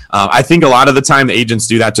 I think a lot of the time the agents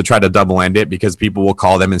do that to try to double end it, because people will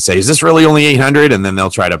call them and say, is this really only 800? And then they'll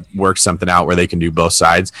try to work something out where they can do both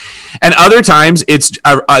sides. And other times it's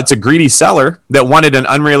a greedy seller that wanted an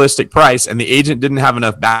unrealistic price, and the agent didn't have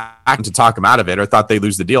enough back to talk them out of it, or thought they'd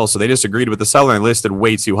lose the deal. So they just agreed with the seller and listed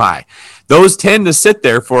way too high. Those tend to sit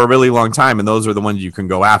there for a really long time, and those are the ones you can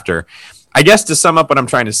go after. I guess to sum up what I'm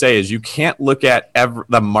trying to say is you can't look at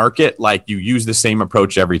the market like you use the same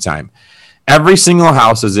approach every time. Every single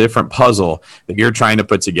house is a different puzzle that you're trying to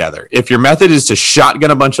put together. If your method is to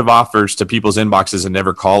shotgun a bunch of offers to people's inboxes and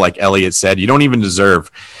never call, like Elliot said, you don't even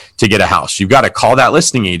deserve to get a house. You've got to call that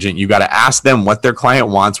listing agent. You've got to ask them what their client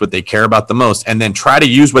wants, what they care about the most, and then try to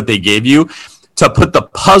use what they gave you to put the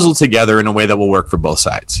puzzle together in a way that will work for both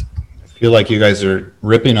sides. I feel like you guys are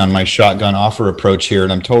ripping on my shotgun offer approach here,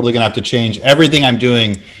 and I'm totally going to have to change everything I'm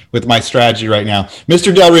doing with my strategy right now.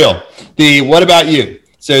 Mr. Del Real, what about you?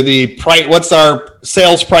 So the price, what's our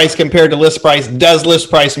sales price compared to list price? Does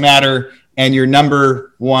list price matter? And your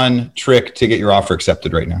number one trick to get your offer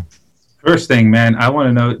accepted right now? First thing, man, I want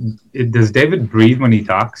to know, does David breathe when he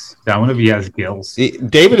talks? I wonder if he has gills.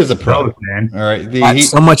 David is a pro, oh, man. All right.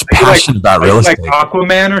 He's so much passion about real estate. Like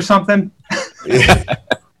Aquaman or something?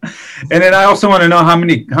 And then I also want to know how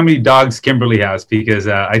many dogs Kimberly has, because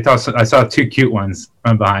I saw 2 cute ones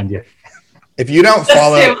run behind you. If you don't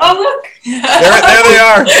follow, oh look, there they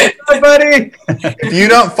are. Hi, buddy. If you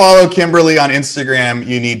don't follow Kimberly on Instagram,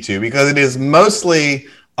 you need to, because it is mostly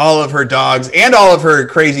all of her dogs and all of her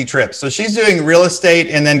crazy trips. So she's doing real estate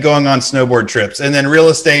and then going on snowboard trips, and then real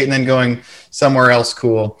estate and then going somewhere else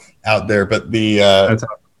cool out there. But That's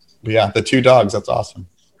awesome. The 2 dogs, that's awesome.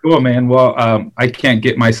 Cool, man. Well, I can't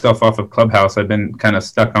get myself off of Clubhouse. I've been kind of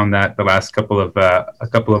stuck on that the last couple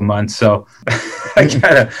of months, so I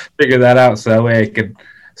gotta figure that out so that way I could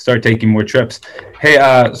start taking more trips. Hey,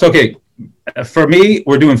 for me,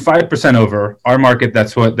 we're doing 5% over our market.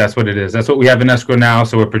 That's what it is. That's what we have in escrow now.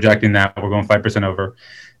 So we're projecting that we're going 5% over.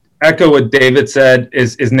 Echo what David said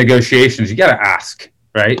is negotiations. You got to ask,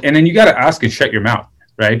 right? And then you got to ask and shut your mouth,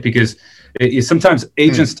 right? Because sometimes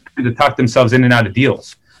agents tend to talk themselves in and out of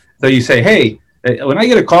deals. So you say, hey, when I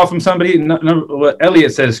get a call from somebody, what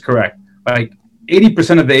Elliot says is correct. Like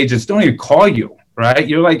 80% of the agents don't even call you, right?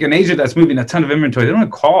 You're like an agent that's moving a ton of inventory. They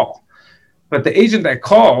don't call. But the agent that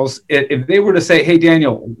calls, if they were to say, hey,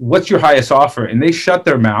 Daniel, what's your highest offer? And they shut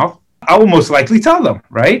their mouth, I will most likely tell them,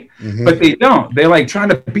 right? Mm-hmm. But they don't. They're like trying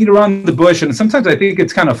to beat around the bush. And sometimes I think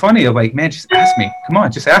it's kind of funny of like, man, just ask me. Come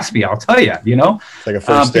on, just ask me. I'll tell you, It's like a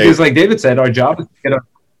first date. Because like David said, our job is to get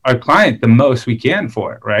our client the most we can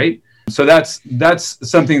for it, right? So that's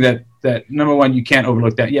something that number one, you can't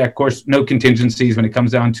overlook that. Yeah, of course, no contingencies when it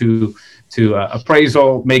comes down to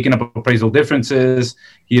appraisal, making up appraisal differences,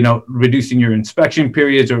 reducing your inspection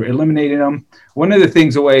periods or eliminating them. One of the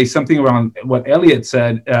things something around what Elliot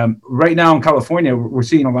said, right now in California, we're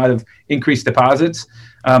seeing a lot of increased deposits,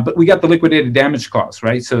 but we got the liquidated damage clause,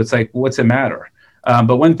 right? So it's like, what's it matter?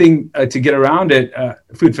 But one thing to get around it,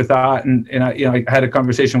 food for thought, and I had a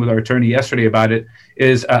conversation with our attorney yesterday about it,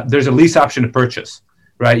 is there's a lease option to purchase,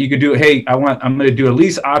 right? You could do, hey, I'm going to do a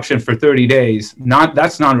lease option for 30 days.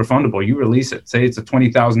 That's non-refundable. You release it. Say it's a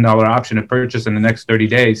 $20,000 option to purchase in the next 30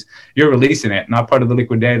 days. You're releasing it, not part of the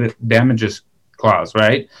liquidated damages clause,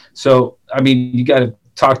 right? So, I mean, you got to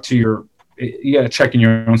check in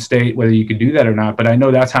your own state whether you can do that or not. But I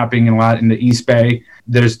know that's happening a lot in the East Bay.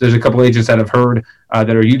 There's a couple agents that I've heard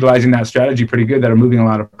that are utilizing that strategy pretty good, that are moving a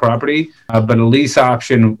lot of property. But a lease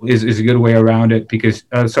option is a good way around it because,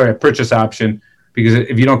 a purchase option, because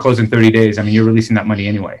if you don't close in 30 days, I mean, you're releasing that money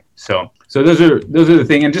anyway. So those are the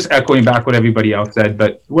thing. And just echoing back what everybody else said,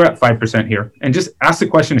 but we're at 5% here. And just ask the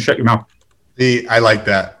question and shut your mouth. I like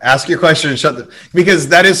that. Ask your question and because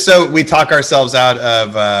that is we talk ourselves out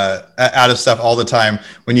of stuff all the time.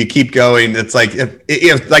 When you keep going, it's like,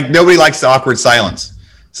 like nobody likes the awkward silence.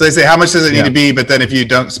 So they say, how much does it need to be? But then if you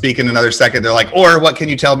don't speak in another second, they're like, or what can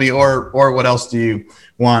you tell me? Or what else do you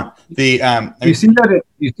want? You see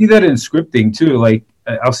that in scripting too. Like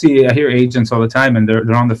I hear agents all the time and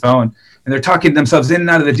they're on the phone and they're talking themselves in and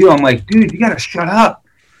out of the deal. I'm like, dude, you got to shut up.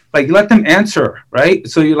 Like let them answer, right?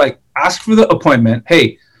 So you're like, ask for the appointment.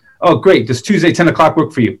 Hey, oh, great. Does Tuesday 10 o'clock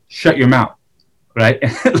work for you? Shut your mouth, right?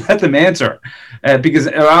 Let them answer because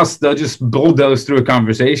or else they'll just bulldoze through a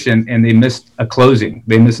conversation and they miss a closing.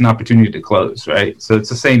 They miss an opportunity to close, right? So it's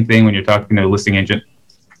the same thing when you're talking to a listing agent.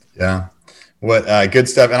 Yeah. What good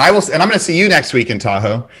stuff. And I'm going to see you next week in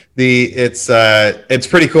Tahoe. It's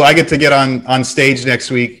pretty cool. I get to get on stage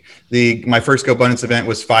next week. My first GoBundance event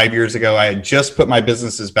was 5 years ago. I had just put my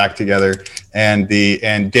businesses back together, and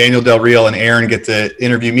Daniel Del Real and Aaron get to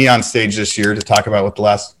interview me on stage this year to talk about what the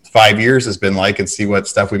last 5 years has been like and see what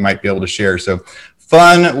stuff we might be able to share. So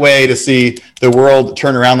fun way to see the world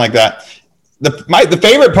turn around like that. The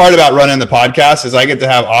favorite part about running the podcast is I get to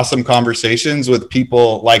have awesome conversations with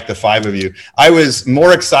people like the 5 of you. I was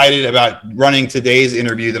more excited about running today's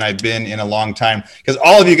interview than I've been in a long time because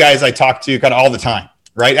all of you guys I talk to kind of all the time.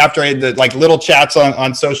 Right after I had the little chats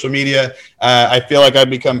on social media, I feel like I've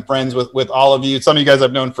become friends with all of you. Some of you guys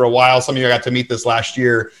I've known for a while. Some of you I got to meet this last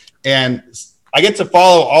year. and I get to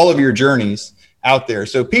follow all of your journeys out there.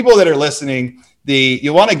 So people that are listening,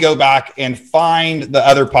 you want to go back and find the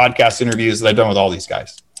other podcast interviews that I've done with all these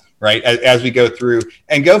guys, right? As we go through,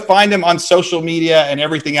 and go find them on social media and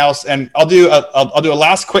everything else. And I'll do a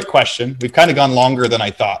last quick question. We've kind of gone longer than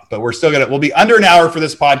I thought, but we'll be under an hour for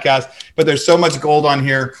this podcast, but there's so much gold on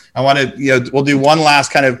here. I want to, we'll do one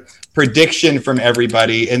last kind of prediction from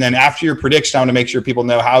everybody. And then after your prediction, I want to make sure people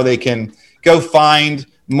know how they can go find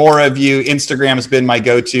more of you. Instagram has been my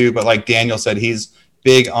go-to, but like Daniel said, he's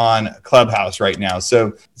big on Clubhouse right now.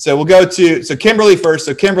 So we'll go to Kimberly first.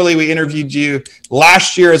 So Kimberly, we interviewed you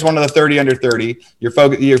last year as one of the 30 under 30. You're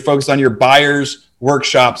focused on your buyers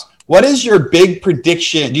workshops. What is your big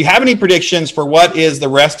prediction? Do you have any predictions for what is the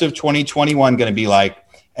rest of 2021 going to be like?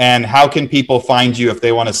 And how can people find you if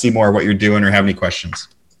they want to see more of what you're doing or have any questions?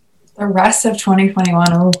 The rest of 2021.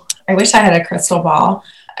 Oh, I wish I had a crystal ball.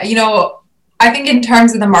 I think in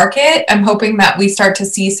terms of the market, I'm hoping that we start to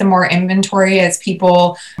see some more inventory as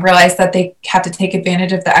people realize that they have to take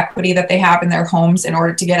advantage of the equity that they have in their homes in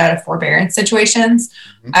order to get out of forbearance situations.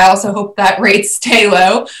 Mm-hmm. I also hope that rates stay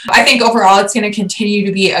low. I think overall it's going to continue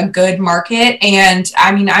to be a good market. And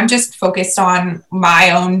I'm just focused on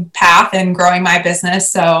my own path and growing my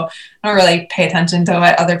business. So I don't really pay attention to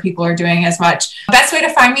what other people are doing as much. Best way to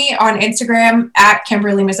find me on Instagram at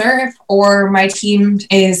Kimberly Meserve, or my team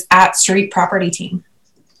is at Street Property Team.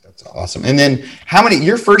 That's awesome. And then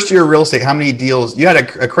your first year of real estate, how many deals, you had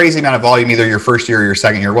a crazy amount of volume, either your first year or your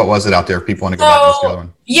second year. What was it out there if people want to go back to the other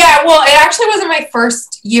one? Yeah, well, it actually wasn't my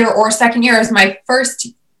first year or second year. It was my first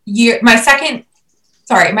year, my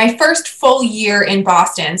first full year in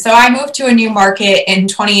Boston. So I moved to a new market in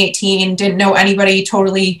 2018, didn't know anybody,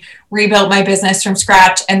 totally rebuilt my business from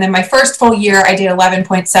scratch. And then my first full year, I did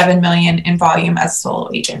 11.7 million in volume as a solo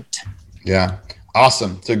agent. Yeah.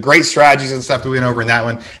 Awesome. So great strategies and stuff that we went over in that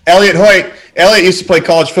one. Elliot Hoyt. Elliot used to play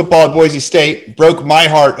college football at Boise State. Broke my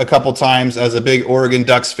heart a couple times as a big Oregon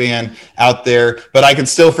Ducks fan out there, but I can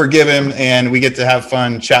still forgive him, and we get to have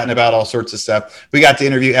fun chatting about all sorts of stuff. We got to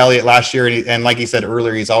interview Elliot last year, and like he said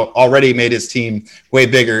earlier, he's already made his team way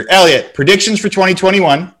bigger. Elliot, predictions for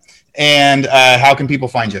 2021, and how can people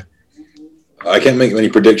find you? I can't make many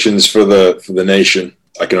predictions for the nation.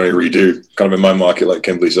 I can only redo kind of in my market, like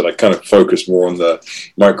Kimberly said, I kind of focus more on the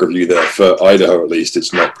micro view there. For Idaho, at least,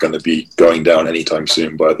 it's not going to be going down anytime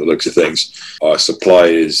soon by the looks of things. Our supply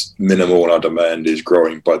is minimal and our demand is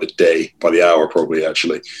growing by the day, by the hour, probably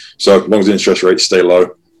actually. So as long as interest rates stay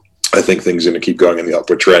low, I think things are going to keep going in the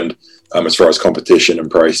upward trend. As far as competition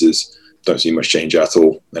and prices, don't see much change at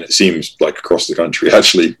all. And it seems like across the country,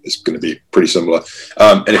 actually, it's going to be pretty similar.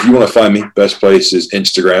 And if you want to find me, best place is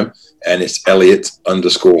Instagram. And it's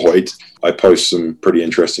Elliot_Hoyt. I post some pretty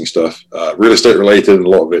interesting stuff, real estate related, and a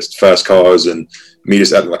lot of it's fast cars and me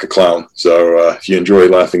just acting like a clown. So if you enjoy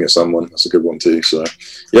laughing at someone, that's a good one too. So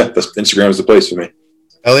yeah, Instagram is the place for me.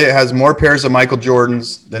 Elliot has more pairs of Michael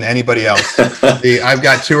Jordans than anybody else. I've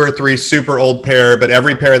got 2 or 3 super old pair, but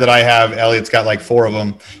every pair that I have, Elliot's got like 4 of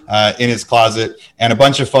them in his closet, and a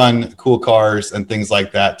bunch of fun, cool cars and things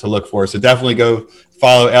like that to look for. So definitely go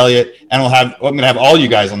follow Elliot, and I'm going to have all you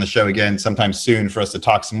guys on the show again sometime soon for us to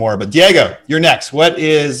talk some more. But Diego, you're next. What's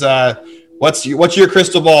your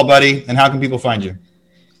crystal ball, buddy, and how can people find you?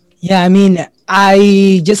 Yeah,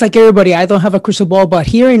 I just like everybody, I don't have a crystal ball, but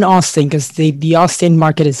here in Austin, because the Austin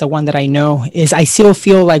market is the one that I know, I still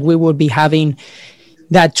feel like we would be having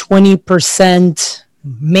that 20%,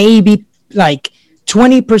 maybe like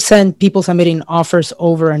 20% people submitting offers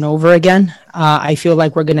over and over again. I feel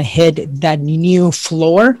like we're going to hit that new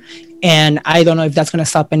floor. And I don't know if that's going to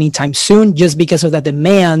stop anytime soon, just because of the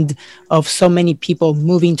demand of so many people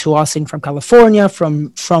moving to Austin from California,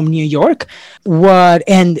 from New York.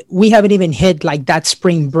 And we haven't even hit like that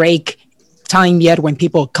spring break time yet when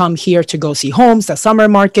people come here to go see homes, the summer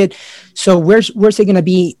market. So we're still going to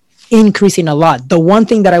be increasing a lot. The one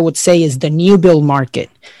thing that I would say is the new build market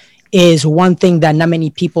is one thing that not many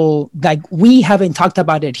people, like, we haven't talked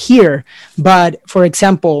about it here. But for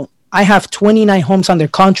example, I have 29 homes under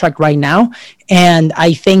contract right now, and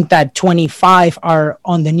I think that 25 are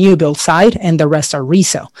on the new build side and the rest are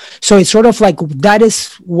resale. So it's sort of like that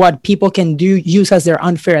is what people can use as their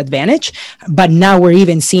unfair advantage. But now we're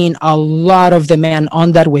even seeing a lot of demand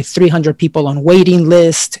on that, with 300 people on waiting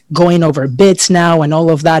list, going over bids now and all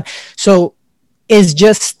of that. So it's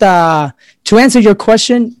just to answer your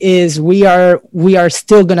question, is we are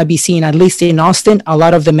still going to be seeing, at least in Austin, a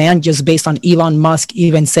lot of demand, just based on Elon Musk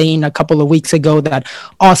even saying a couple of weeks ago that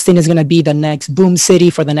Austin is going to be the next boom city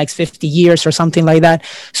for the next 50 years or something like that.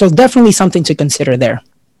 So definitely something to consider there.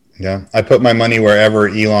 Yeah, I put my money wherever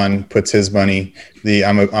Elon puts his money.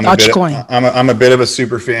 I'm a bit of a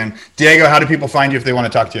super fan. Diego, how do people find you if they want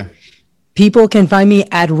to talk to you? People can find me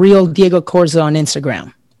at Real Diego Corzo on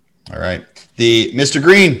Instagram. All right. The Mr.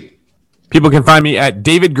 Green. People can find me at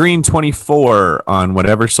David Green 24 on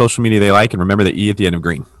whatever social media they like, and remember the E at the end of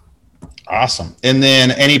Green. Awesome. And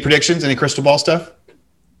then any predictions, any crystal ball stuff?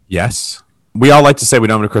 Yes. We all like to say we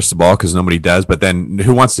don't have a crystal ball because nobody does, but then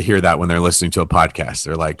who wants to hear that when they're listening to a podcast?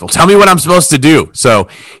 They're like, well, tell me what I'm supposed to do. So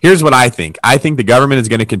here's what I think. I think the government is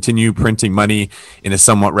going to continue printing money in a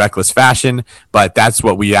somewhat reckless fashion, but that's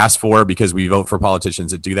what we ask for because we vote for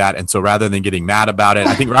politicians that do that. And so rather than getting mad about it,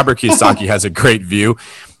 I think Robert Kiyosaki has a great view.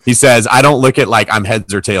 He says, I don't look at like I'm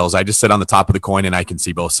heads or tails. I just sit on the top of the coin and I can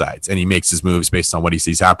see both sides. And he makes his moves based on what he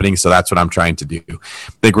sees happening. So that's what I'm trying to do.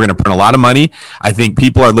 I think we're going to print a lot of money. I think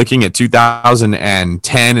people are looking at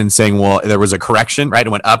 2010 and saying, well, there was a correction, right? It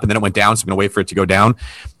went up and then it went down. So I'm going to wait for it to go down.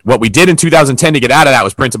 What we did in 2010 to get out of that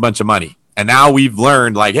was print a bunch of money. And now we've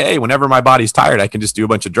learned like, hey, whenever my body's tired, I can just do a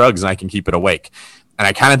bunch of drugs and I can keep it awake. And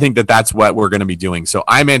I kind of think that that's what we're going to be doing. So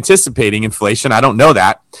I'm anticipating inflation. I don't know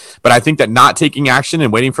that, but I think that not taking action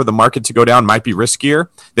and waiting for the market to go down might be riskier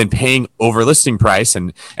than paying over listing price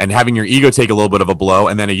and having your ego take a little bit of a blow.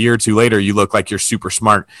 And then a year or two later, you look like you're super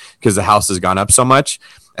smart because the house has gone up so much.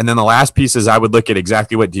 And then the last piece is I would look at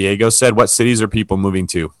exactly what Diego said. What cities are people moving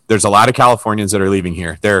to? There's a lot of Californians that are leaving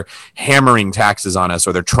here. They're hammering taxes on us,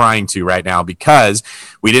 or they're trying to right now because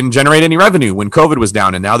we didn't generate any revenue when COVID was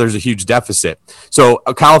down, and now there's a huge deficit. So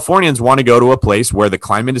Californians want to go to a place where the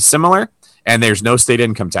climate is similar and there's no state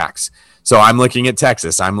income tax. So I'm looking at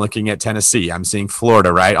Texas. I'm looking at Tennessee. I'm seeing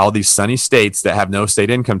Florida, right? All these sunny states that have no state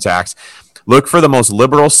income tax. Look for the most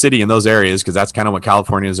liberal city in those areas because that's kind of what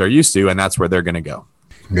Californians are used to, and that's where they're going to go.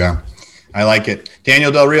 Yeah, I like it. Daniel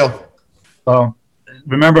Del Real. Well,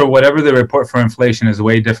 remember, whatever the report for inflation is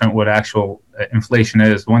way different what actual inflation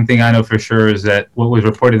is. One thing I know for sure is that what was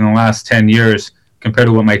reported in the last 10 years compared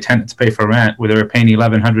to what my tenants pay for rent, where they were paying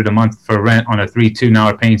 $1,100 a month for rent on a 3-2, now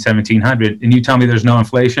are paying $1,700, and you tell me there's no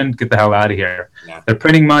inflation, get the hell out of here. Yeah. They're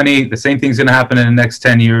printing money. The same thing's going to happen in the next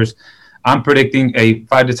 10 years. I'm predicting a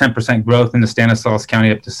 5 to 10% growth in the Stanislaus County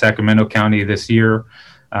up to Sacramento County this year.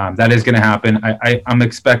 That is going to happen. I'm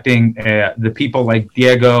expecting the people like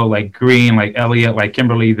Diego, like Green, like Elliot, like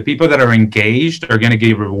Kimberly, the people that are engaged are going to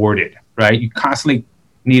get rewarded, right? You constantly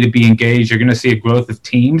need to be engaged. You're going to see a growth of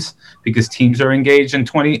teams because teams are engaged in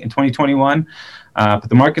 2021. But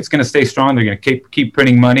the market's going to stay strong. They're going to keep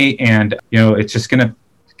printing money, and it's just going to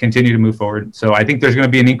continue to move forward. So I think there's going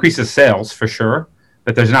to be an increase of sales for sure,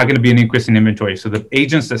 but there's not going to be an increase in inventory. So the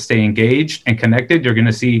agents that stay engaged and connected, you're going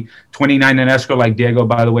to see 29 in escrow, like Diego,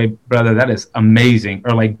 by the way, brother, that is amazing.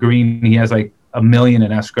 Or like Green, he has like $1 million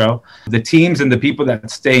in escrow. The teams and the people that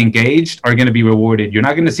stay engaged are going to be rewarded. You're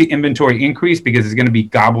not going to see inventory increase because it's going to be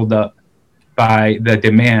gobbled up by the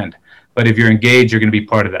demand. But if you're engaged, you're going to be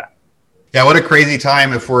part of that. Yeah, what a crazy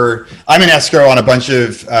time I'm in escrow on a bunch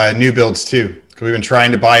of new builds too. We've been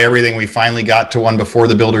trying to buy everything. We finally got to one before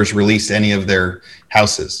the builders released any of their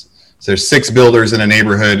houses. So there's 6 builders in a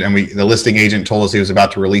neighborhood, and the listing agent told us he was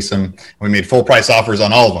about to release them. And we made full price offers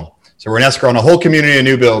on all of them. So we're in escrow on a whole community of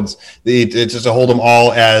new builds. It's just to hold them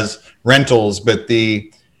all as rentals. And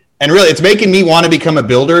really, it's making me want to become a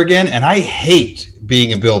builder again. And I hate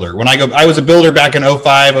being a builder. I was a builder back in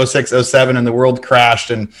 05, 06, 07, and the world crashed,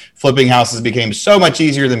 and flipping houses became so much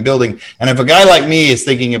easier than building. And if a guy like me is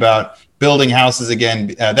thinking about building houses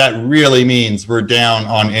again, that really means we're down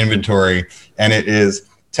on inventory, and it is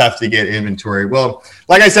tough to get inventory. Well,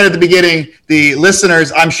 like I said at the beginning, the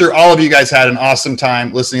listeners, I'm sure all of you guys had an awesome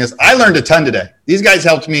time listening to us. I learned a ton today. These guys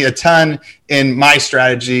helped me a ton in my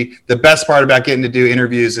strategy. The best part about getting to do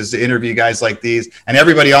interviews is to interview guys like these, and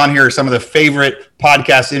everybody on here are some of the favorite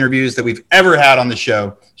podcast interviews that we've ever had on the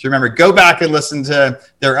show. So remember, go back and listen to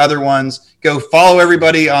their other ones. Go follow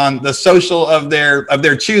everybody on the social of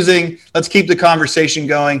their choosing. Let's keep the conversation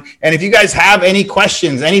going. And if you guys have any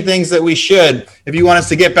questions, any things that if you want us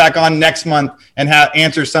to get back on next month and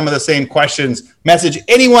answer some of the same questions, message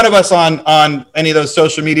any one of us on any of those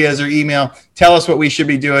social medias or email. Tell us what we should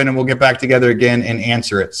be doing, and we'll get back together again and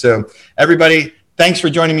answer it. So everybody, thanks for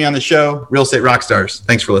joining me on the show. Real Estate Rockstars.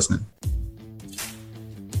 Thanks for listening.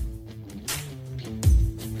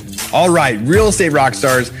 All right, Real Estate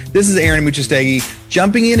Rockstars, this is Aaron Amuchastegui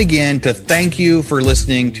jumping in again to thank you for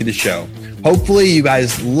listening to the show. Hopefully you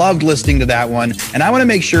guys loved listening to that one. And I want to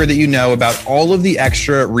make sure that you know about all of the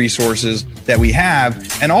extra resources that we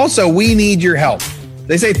have. And also, we need your help.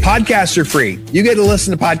 They say podcasts are free. You get to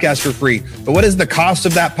listen to podcasts for free. But what is the cost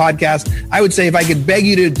of that podcast? I would say if I could beg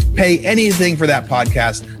you to pay anything for that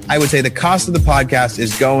podcast, I would say the cost of the podcast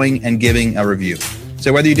is going and giving a review.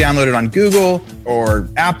 So whether you download it on Google or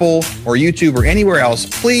Apple or YouTube or anywhere else,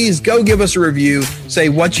 please go give us a review. Say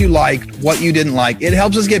what you liked, what you didn't like. It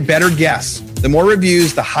helps us get better guests. The more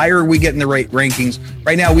reviews, the higher we get in the rankings.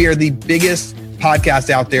 Right now, we are the biggest podcast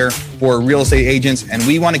out there for real estate agents, and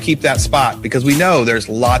we want to keep that spot because we know there's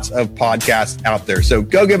lots of podcasts out there. So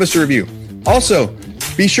go give us a review. Also,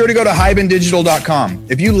 be sure to go to hibandigital.com.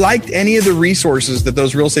 If you liked any of the resources that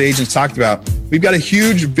those real estate agents talked about, we've got a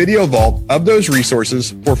huge video vault of those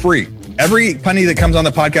resources for free. Every penny that comes on the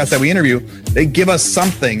podcast that we interview, they give us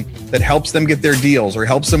something that helps them get their deals or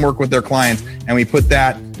helps them work with their clients, and we put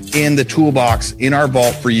that in the toolbox in our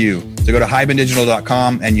vault for you. So go to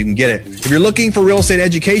hibandigital.com and you can get it. If you're looking for real estate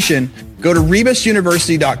education, go to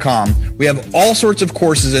rebusuniversity.com. We have all sorts of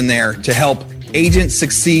courses in there to help agents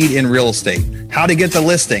succeed in real estate. How to get the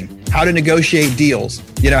listing, how to negotiate deals,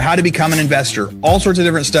 how to become an investor, all sorts of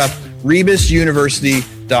different stuff,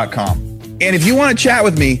 rebusuniversity.com. And if you want to chat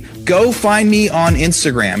with me, go find me on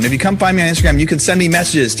Instagram. And if you come find me on Instagram, you can send me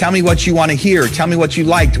messages. Tell me what you want to hear. Tell me what you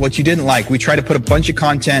liked, what you didn't like. We try to put a bunch of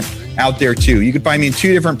content out there too. You can find me in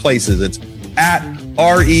 2 different places. It's at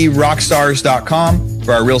rerockstars.com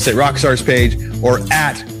for our Real Estate Rockstars page, or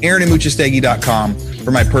at aaronamuchastegui.com for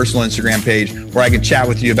my personal Instagram page, where I can chat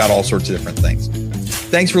with you about all sorts of different things.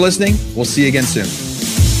 Thanks for listening. We'll see you again soon.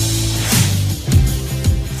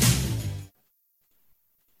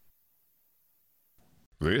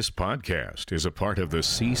 This podcast is a part of the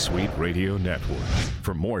C-Suite Radio Network.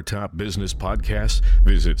 For more top business podcasts,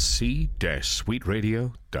 visit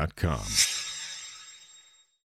c-suiteradio.com.